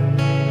prayer.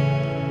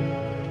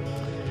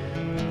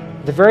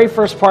 The very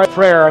first part of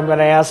prayer, I'm going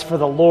to ask for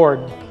the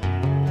Lord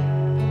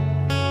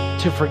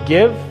to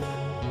forgive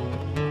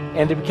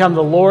and to become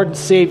the Lord and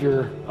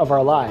Savior of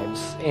our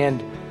lives.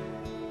 And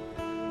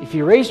if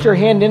you raised your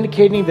hand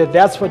indicating that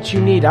that's what you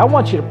need, I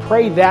want you to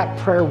pray that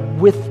prayer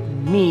with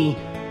me,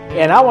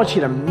 and I want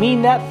you to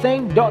mean that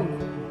thing.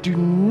 Do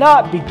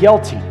not be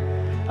guilty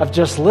of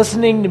just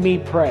listening to me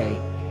pray,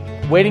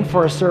 waiting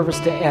for a service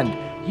to end.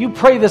 You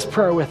pray this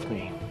prayer with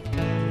me.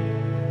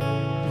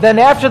 Then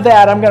after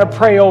that, I'm going to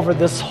pray over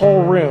this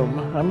whole room.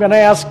 I'm going to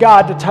ask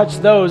God to touch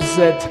those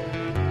that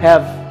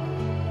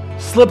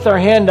have slipped their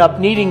hand up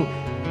needing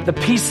the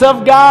peace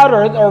of God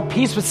or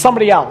peace with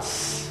somebody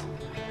else.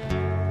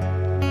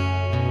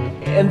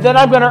 And then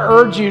I'm going to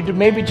urge you to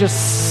maybe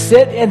just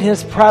sit in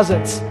his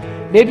presence.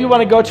 Maybe you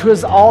want to go to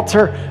his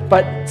altar,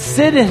 but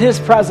sit in his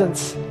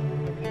presence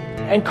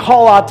and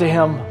call out to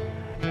him.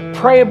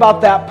 Pray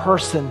about that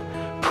person.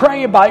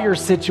 Pray about your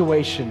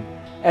situation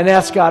and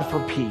ask God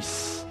for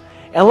peace.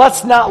 And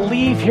let's not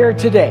leave here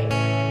today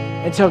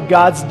until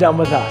God's done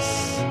with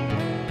us.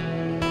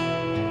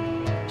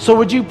 So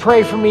would you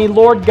pray for me?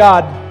 Lord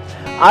God,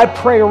 I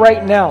pray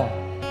right now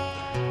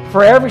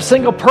for every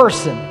single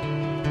person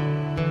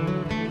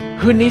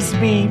who needs to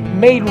be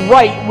made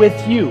right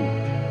with you.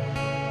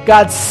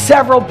 God,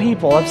 several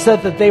people have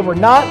said that they were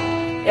not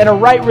in a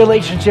right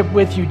relationship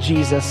with you,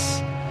 Jesus.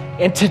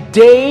 And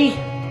today,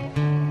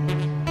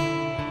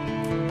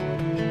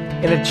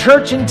 in a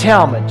church in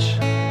Talmadge,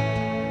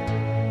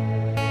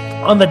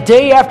 on the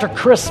day after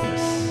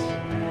Christmas,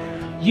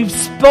 you've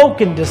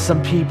spoken to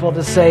some people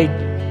to say,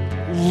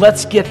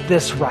 let's get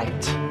this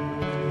right.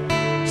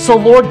 So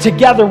Lord,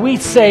 together we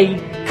say,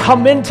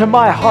 come into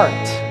my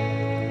heart.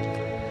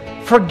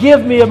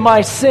 Forgive me of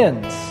my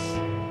sins.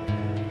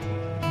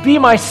 Be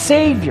my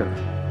Savior,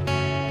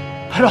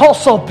 but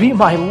also be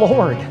my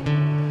Lord.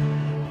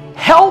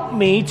 Help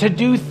me to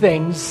do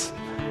things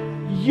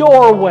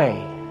your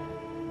way,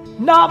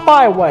 not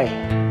my way.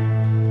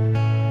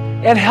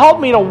 And help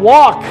me to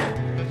walk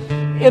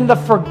in the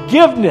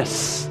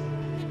forgiveness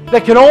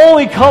that can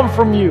only come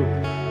from you.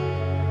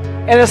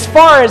 And as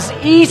far as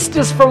east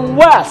is from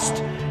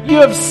west,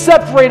 you have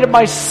separated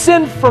my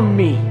sin from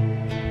me.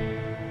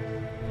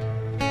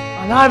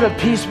 And I'm at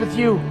peace with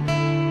you.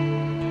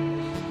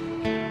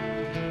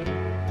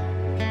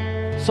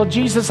 So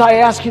Jesus, I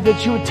ask you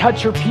that you would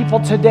touch your people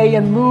today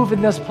and move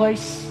in this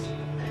place.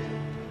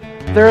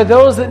 There are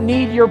those that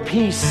need your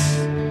peace.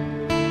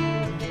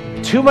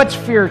 Too much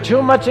fear,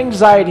 too much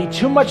anxiety,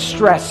 too much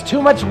stress,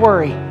 too much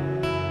worry.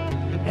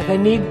 And they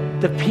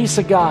need the peace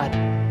of God.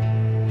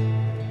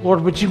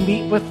 Lord, would you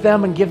meet with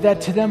them and give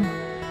that to them?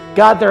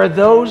 God, there are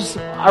those,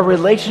 a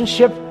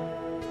relationship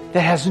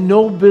that has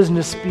no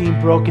business being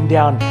broken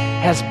down,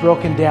 has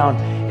broken down.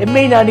 It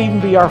may not even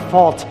be our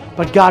fault,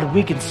 but God,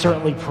 we can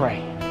certainly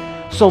pray.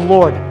 So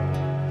Lord,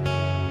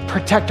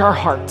 protect our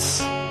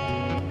hearts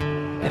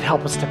and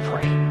help us to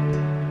pray.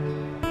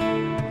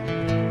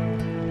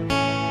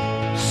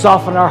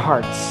 Soften our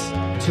hearts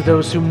to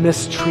those who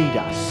mistreat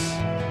us.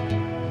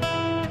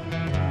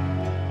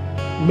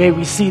 May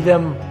we see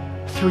them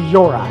through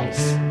your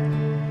eyes.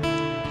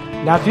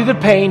 Not through the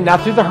pain,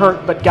 not through the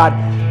hurt, but God,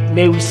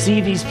 may we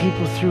see these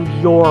people through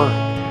your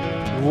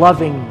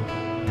loving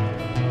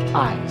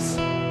eyes.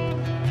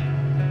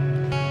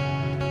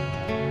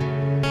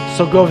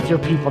 So go with your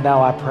people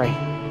now, I pray.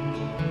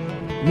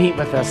 Meet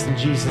with us in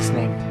Jesus'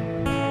 name.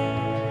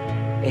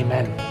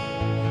 Amen.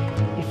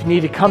 If you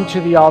need to come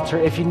to the altar,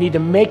 if you need to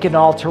make an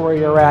altar where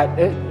you're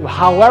at,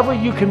 however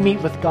you can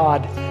meet with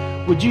God,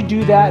 would you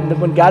do that? And then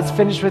when God's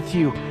finished with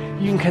you,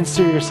 you can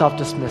consider yourself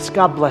dismissed.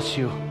 God bless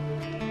you.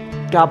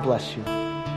 God bless you.